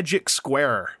company? Magic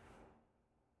Square.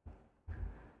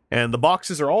 And the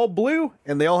boxes are all blue,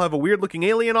 and they all have a weird-looking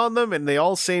alien on them, and they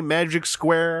all say Magic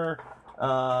Square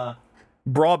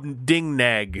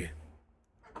Brobdingnag.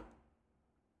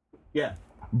 Yeah.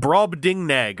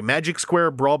 Brobdingnag. Magic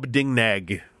Square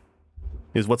Brobdingnag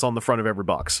is what's on the front of every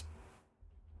box.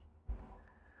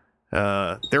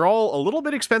 They're all a little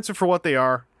bit expensive for what they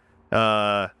are.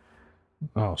 Strongman?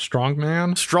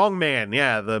 Strongman,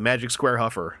 yeah, the Magic Square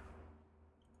Huffer.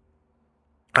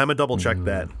 I'm a double check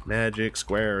that. Magic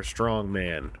Square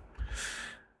Strongman.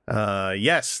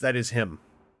 Yes, that is him.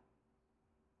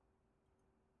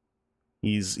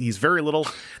 He's very little.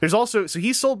 There's also, so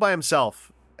he's sold by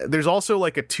himself. There's also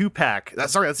like a 2-pack.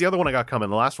 That's the other one I got coming,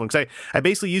 the last one. Because I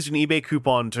basically used an eBay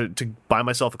coupon to buy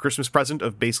myself a Christmas present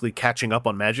of basically catching up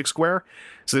on Magic Square.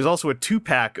 So there's also a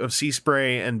 2-pack of Sea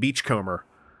Spray and Beachcomber.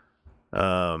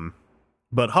 But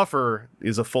Huffer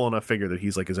is a full enough figure that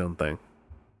he's like his own thing.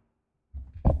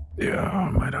 Yeah, I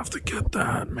might have to get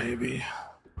that, maybe.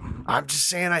 I'm just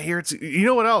saying, I hear it's... You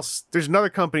know what else? There's another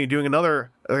company doing another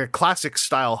classic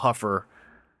style Huffer.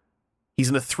 He's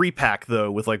in a 3-pack, though,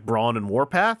 with like Brawn and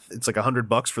Warpath. It's like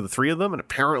 $100 for the 3 of them, and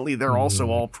apparently they're also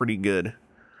all pretty good.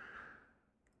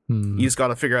 You just got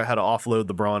to figure out how to offload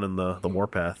the Brawn and the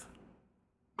Warpath.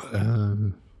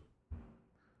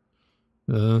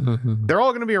 They're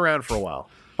all going to be around for a while.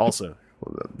 Also,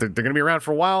 they're going to be around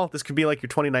for a while. This could be like your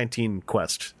 2019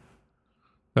 quest.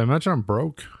 I imagine I'm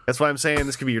broke. That's why I'm saying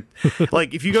this could be your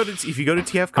like if you go to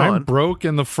TFCon. I'm broke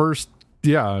in the first.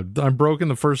 Yeah, I'm broke in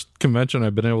the first convention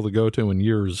I've been able to go to in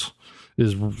years.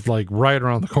 Is like right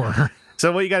around the corner.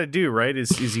 So what you got to do, right,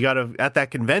 is you got to at that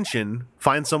convention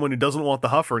find someone who doesn't want the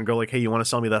Huffer and go like, hey, you want to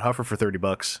sell me that Huffer for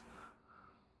 $30?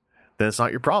 Then it's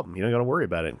not your problem. You don't got to worry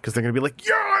about it because they're going to be like,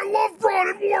 yeah, I love Brawn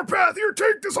and Warpath. Here,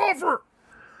 take this Huffer.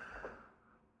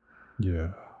 Yeah.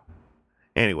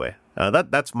 Anyway,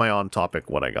 that's my on topic.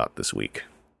 What I got this week.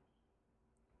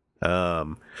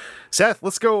 Seth,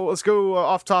 let's go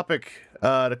off topic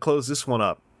to close this one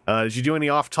up. Did you do any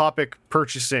off topic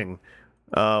purchasing?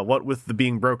 What with the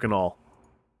being broken all?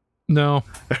 No.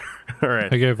 All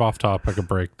right. I gave off topic a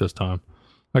break this time.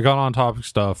 I got on topic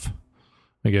stuff.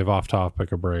 I gave off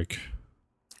topic a break.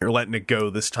 You're letting it go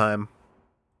this time.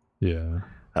 Yeah.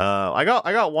 I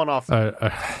got one off. Go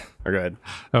ahead.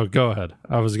 Oh, go ahead.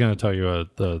 I was going to tell you a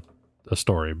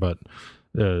story, but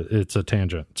it's a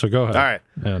tangent. So go ahead. All right.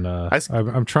 And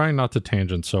I'm trying not to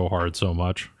tangent so hard so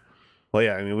much. Well,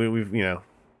 yeah. I mean,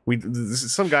 we've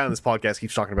some guy on this podcast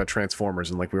keeps talking about Transformers,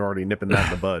 and like we're already nipping that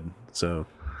in the bud. So.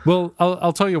 Well,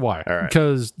 I'll tell you why. All right.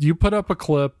 Because you put up a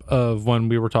clip of when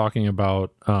we were talking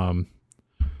about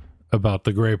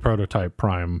the Gray Prototype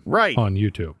Prime right on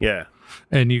YouTube. Yeah.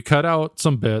 And you cut out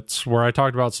some bits where I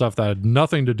talked about stuff that had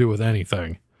nothing to do with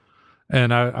anything.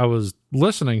 And I was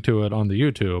listening to it on the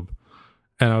YouTube,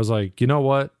 and I was like, you know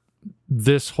what?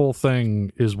 This whole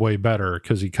thing is way better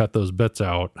because he cut those bits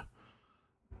out.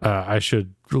 I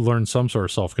should learn some sort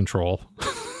of self-control.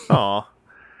 Aw.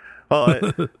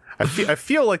 Well, I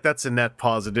feel like that's a net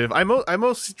positive. I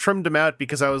mostly trimmed them out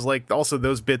because I was like, also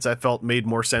those bits I felt made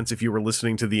more sense if you were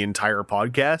listening to the entire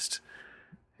podcast.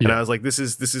 And I was like, this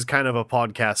is kind of a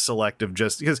podcast selective,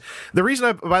 just because the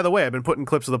reason by the way, I've been putting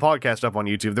clips of the podcast up on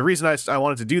YouTube. The reason I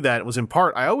wanted to do that was in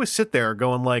part, I always sit there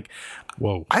going like,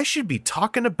 whoa, I should be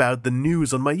talking about the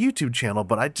news on my YouTube channel,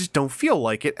 but I just don't feel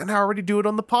like it. And I already do it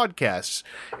on the podcast.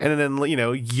 And then,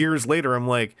 years later, I'm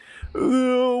like,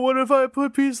 what if I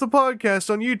put Piece of the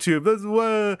Podcast on YouTube? That's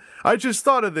I just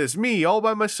thought of this, me all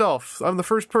by myself. I'm the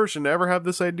first person to ever have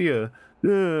this idea.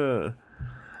 So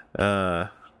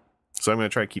I'm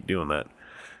going to try to keep doing that.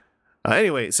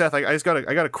 Anyway, Seth, I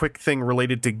got a quick thing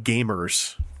related to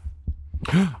gamers.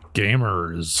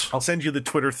 Gamers. I'll send you the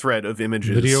Twitter thread of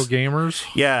images. Video gamers?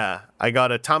 Yeah, I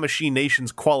got a Tamashii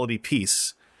Nations quality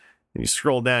piece. And you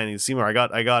scroll down and you see where I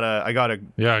got a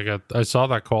Yeah, I saw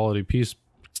that quality piece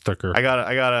sticker. I got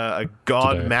a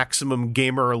God Today. Maximum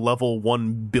Gamer level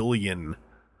 1 billion.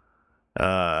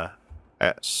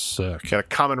 Sick. Got a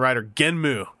Kamen Rider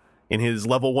Genmu in his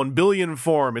level 1 billion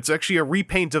form. It's actually a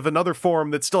repaint of another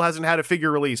form that still hasn't had a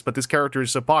figure release, but this character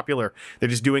is so popular, they're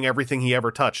just doing everything he ever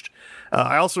touched.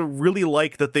 I also really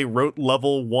like that they wrote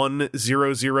level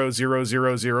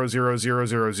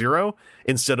 10000000000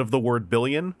 instead of the word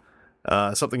billion.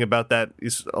 Something about that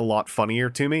is a lot funnier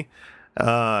to me.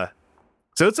 So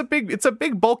it's a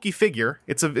big bulky figure.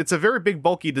 It's a very big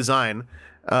bulky design.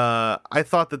 I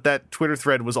thought that Twitter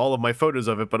thread was all of my photos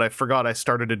of it, but I forgot I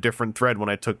started a different thread when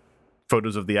I took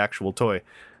photos of the actual toy.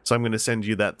 So I'm going to send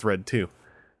you that thread too,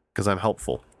 because I'm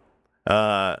helpful.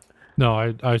 No,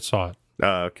 I saw it.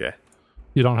 Okay.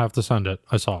 You don't have to send it.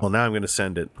 I saw it. Well, now I'm going to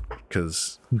send it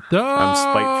because No! I'm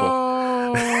spiteful.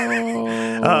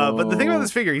 But the thing about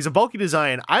this figure, he's a bulky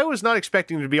design. I was not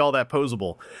expecting him to be all that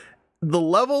posable. The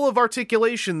level of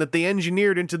articulation that they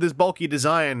engineered into this bulky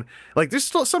design, like there's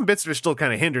still some bits that are still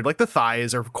kind of hindered, like the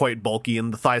thighs are quite bulky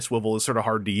and the thigh swivel is sort of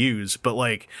hard to use, but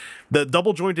like the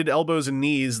double jointed elbows and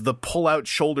knees, the pull out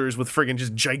shoulders with friggin'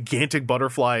 just gigantic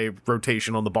butterfly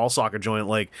rotation on the ball socket joint,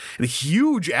 like the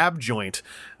huge ab joint,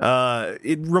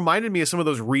 it reminded me of some of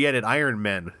those re-edit Iron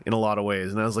Men in a lot of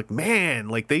ways, and I was like, man,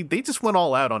 like they just went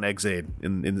all out on Exade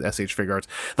in SH Figuarts.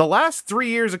 The last 3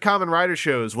 years of Kamen Rider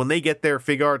shows, when they get their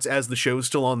Figuarts as the show's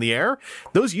still on the air,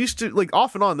 those used to, like,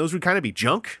 off and on, those would kind of be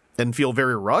junk and feel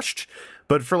very rushed.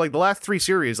 But for like the last 3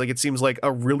 series, like it seems like a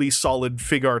really solid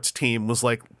Figuarts team was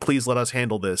like, please let us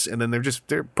handle this, and then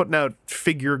they're putting out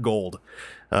figure gold.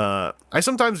 I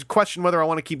sometimes question whether I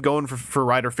want to keep going for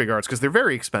Rider Figuarts because they're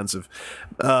very expensive,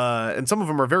 and some of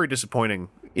them are very disappointing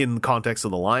in the context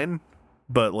of the line.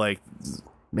 But like,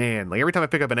 man, like every time I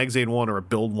pick up an Exade 1 or a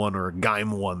Build 1 or a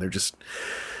Gaim 1, they're just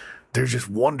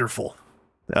wonderful.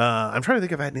 I'm trying to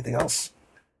think if I had anything else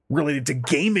related to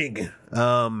gaming.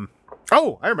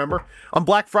 Oh, I remember. On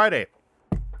Black Friday,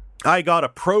 I got a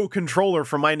Pro controller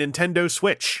for my Nintendo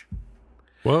Switch.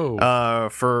 Whoa.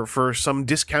 For some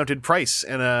discounted price.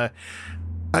 And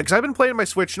because I've been playing my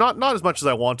Switch not as much as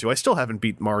I want to. I still haven't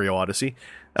beat Mario Odyssey.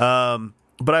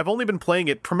 But I've only been playing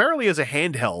it primarily as a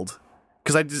handheld,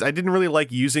 because I didn't really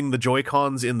like using the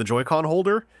Joy-Cons in the Joy-Con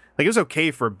holder. Like, it was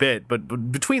okay for a bit,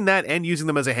 but between that and using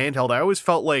them as a handheld, I always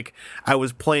felt like I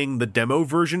was playing the demo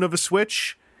version of a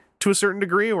Switch to a certain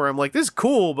degree, where I'm like, this is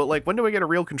cool, but like, when do I get a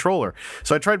real controller?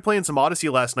 So I tried playing some Odyssey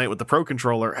last night with the Pro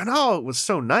controller, and oh, it was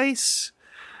so nice.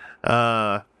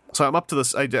 So I'm up to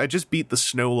this. I just beat the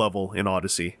snow level in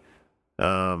Odyssey.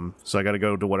 So I got to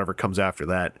go to whatever comes after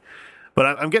that. But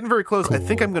I'm getting very close. Cool. I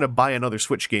think I'm going to buy another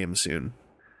Switch game soon.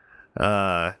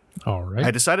 All right.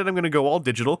 I decided I'm going to go all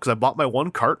digital because I bought my one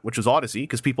cart, which was Odyssey,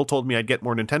 because people told me I'd get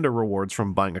more Nintendo rewards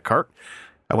from buying a cart.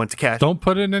 I went to cash. Don't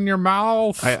put it in your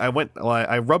mouth. I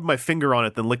rubbed my finger on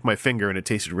it, then licked my finger, and it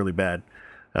tasted really bad.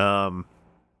 So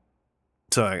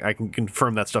I can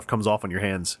confirm that stuff comes off on your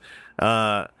hands.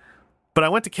 But I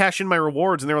went to cash in my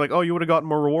rewards, and they were like, "Oh, you would have gotten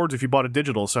more rewards if you bought it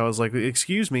digital." So I was like,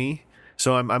 "Excuse me."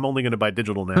 So I'm only going to buy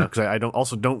digital now because I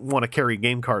don't want to carry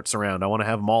game carts around. I want to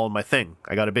have them all in my thing.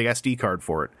 I got a big SD card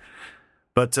for it.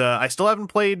 But I still haven't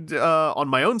played on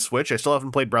my own Switch. I still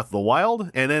haven't played Breath of the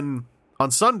Wild. And then on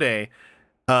Sunday,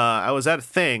 I was at a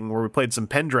thing where we played some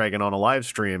Pendragon on a live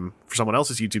stream for someone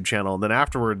else's YouTube channel. And then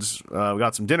afterwards, we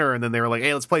got some dinner. And then they were like,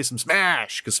 "Hey, let's play some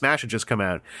Smash," because Smash had just come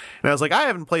out. And I was like, I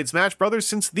haven't played Smash Brothers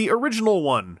since the original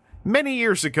one, many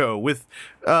years ago, with,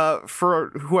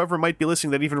 for whoever might be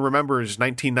listening that even remembers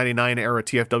 1999 era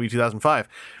TFW 2005,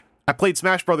 I played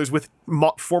Smash Brothers with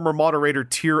former moderator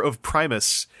Tier of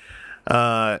Primus. So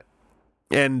I...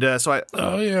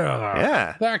 Oh, yeah.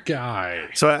 Yeah. That guy.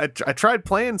 So I tried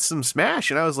playing some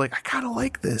Smash, and I was like, I kind of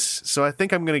like this. So I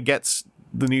think I'm going to get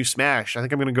the new Smash. I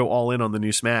think I'm going to go all in on the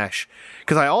new Smash.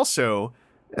 Because I also...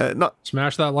 not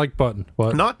Smash that like button.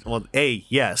 What? Not... Well, A,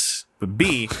 yes. But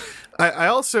B... I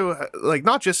also, like,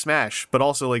 not just Smash, but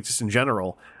also, like, just in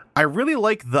general, I really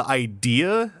like the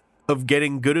idea of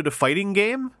getting good at a fighting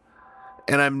game,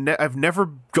 and I've never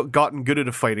gotten good at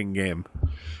a fighting game.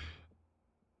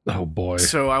 Oh boy.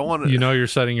 So I want to... You know you're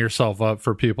setting yourself up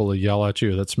for people to yell at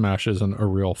you that Smash isn't a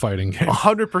real fighting game.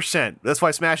 100%. That's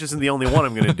why Smash isn't the only one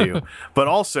I'm going to do. But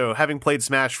also, having played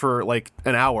Smash for like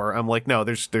an hour, I'm like, no,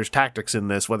 there's tactics in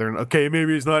this. Whether, okay,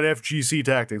 maybe it's not FGC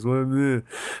tactics,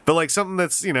 but like something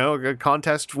that's, you know, a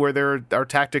contest where there are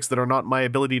tactics that are not my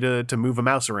ability to move a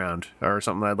mouse around, or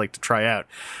something I'd like to try out.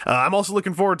 I'm also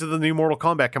looking forward to the new Mortal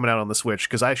Kombat coming out on the Switch,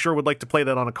 because I sure would like to play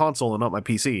that on a console and not my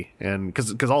PC. And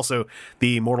because also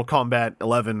the Mortal Kombat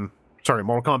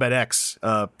X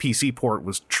PC port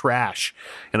was trash,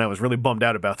 and I was really bummed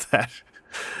out about that.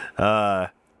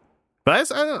 But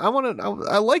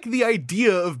I like the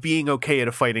idea of being okay at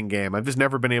a fighting game. I've just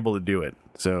never been able to do it,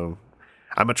 so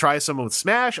I'm gonna try some with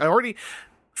Smash.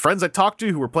 Friends I talked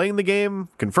to who were playing the game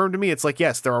confirmed to me, it's like,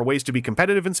 yes, there are ways to be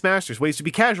competitive in Smash, there's ways to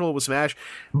be casual with Smash.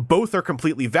 Both are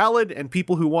completely valid, and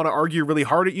people who want to argue really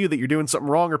hard at you that you're doing something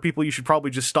wrong are people you should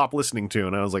probably just stop listening to.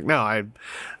 And I was like, no,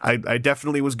 I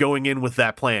definitely was going in with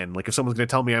that plan. Like, if someone's going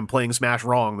to tell me I'm playing Smash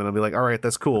wrong, then I'll be like, all right,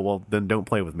 that's cool, well, then don't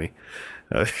play with me.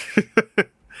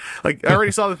 Like, I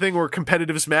already saw the thing where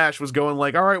competitive Smash was going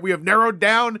like, all right, we have narrowed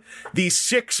down the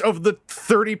 6 of the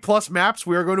 30 plus maps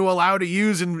we are going to allow to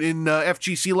use in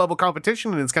FGC level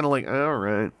competition. And it's kind of like, all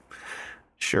right,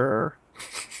 sure.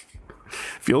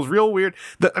 Feels real weird.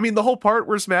 The whole part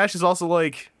where Smash is also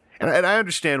like, and I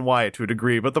understand why to a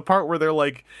degree, but the part where they're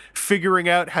like figuring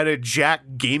out how to jack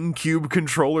GameCube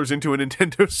controllers into a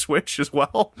Nintendo Switch as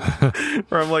well,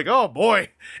 where I'm like, oh boy.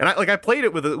 And I played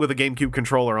it with a GameCube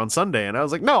controller on Sunday, and I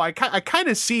was like, no, I kind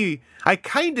of see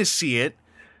it,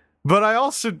 but I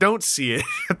also don't see it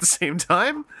at the same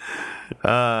time.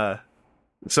 So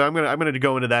I'm gonna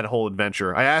go into that whole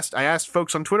adventure. I asked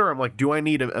folks on Twitter, I'm like, do I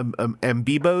need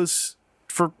amiibos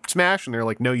for Smash? And they're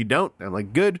like, no, you don't. And I'm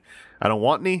like, good. I don't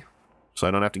want any, so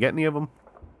I don't have to get any of them.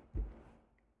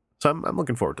 So I'm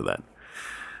looking forward to that.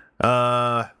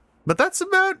 But that's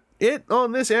about it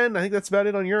on this end. I think that's about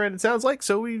it on your end, it sounds like.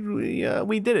 So we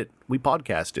did it. We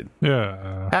podcasted.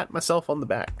 Yeah. Pat myself on the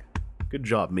back. Good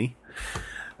job, me.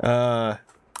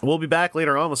 We'll be back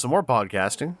later on with some more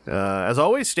podcasting. As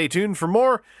always, stay tuned for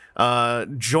more.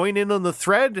 Join in on the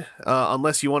thread,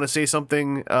 unless you want to say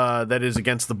something that is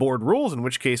against the board rules, in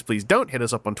which case please don't. Hit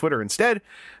us up on Twitter instead,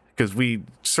 because we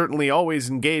certainly always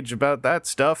engage about that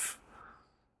stuff.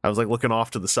 I was like looking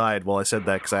off to the side while I said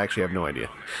that, because I actually have no idea.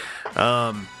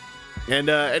 And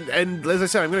as I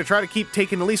said, I'm going to try to keep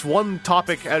taking at least one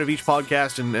topic out of each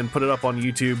podcast and put it up on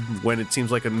YouTube when it seems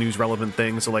like a news relevant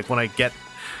thing. So like when I get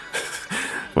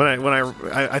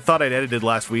I thought I'd edited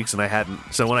last week's and I hadn't.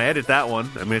 So when I edit that one,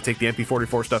 I'm going to take the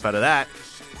MP44 stuff out of that,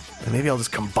 and maybe I'll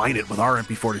just combine it with our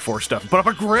MP44 stuff and put up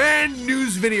a grand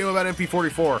news video about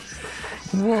MP44.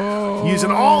 Whoa.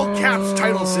 Using all caps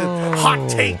titles and hot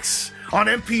takes on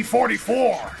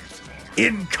MP44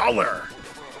 in color.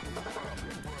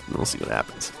 We'll see what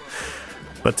happens.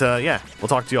 But yeah, we'll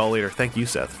talk to you all later. Thank you,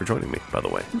 Seth, for joining me, by the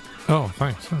way. Oh,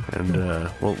 thanks.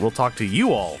 And we'll talk to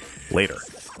you all later.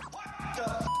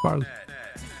 Bye.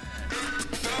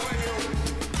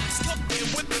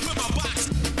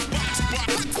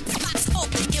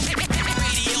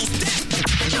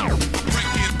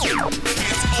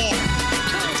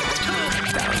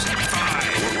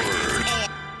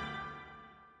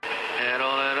 Add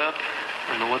all that up, I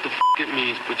don't know what the f*** it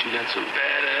means, but you got some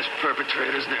badass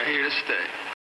perpetrators, and they're here to stay.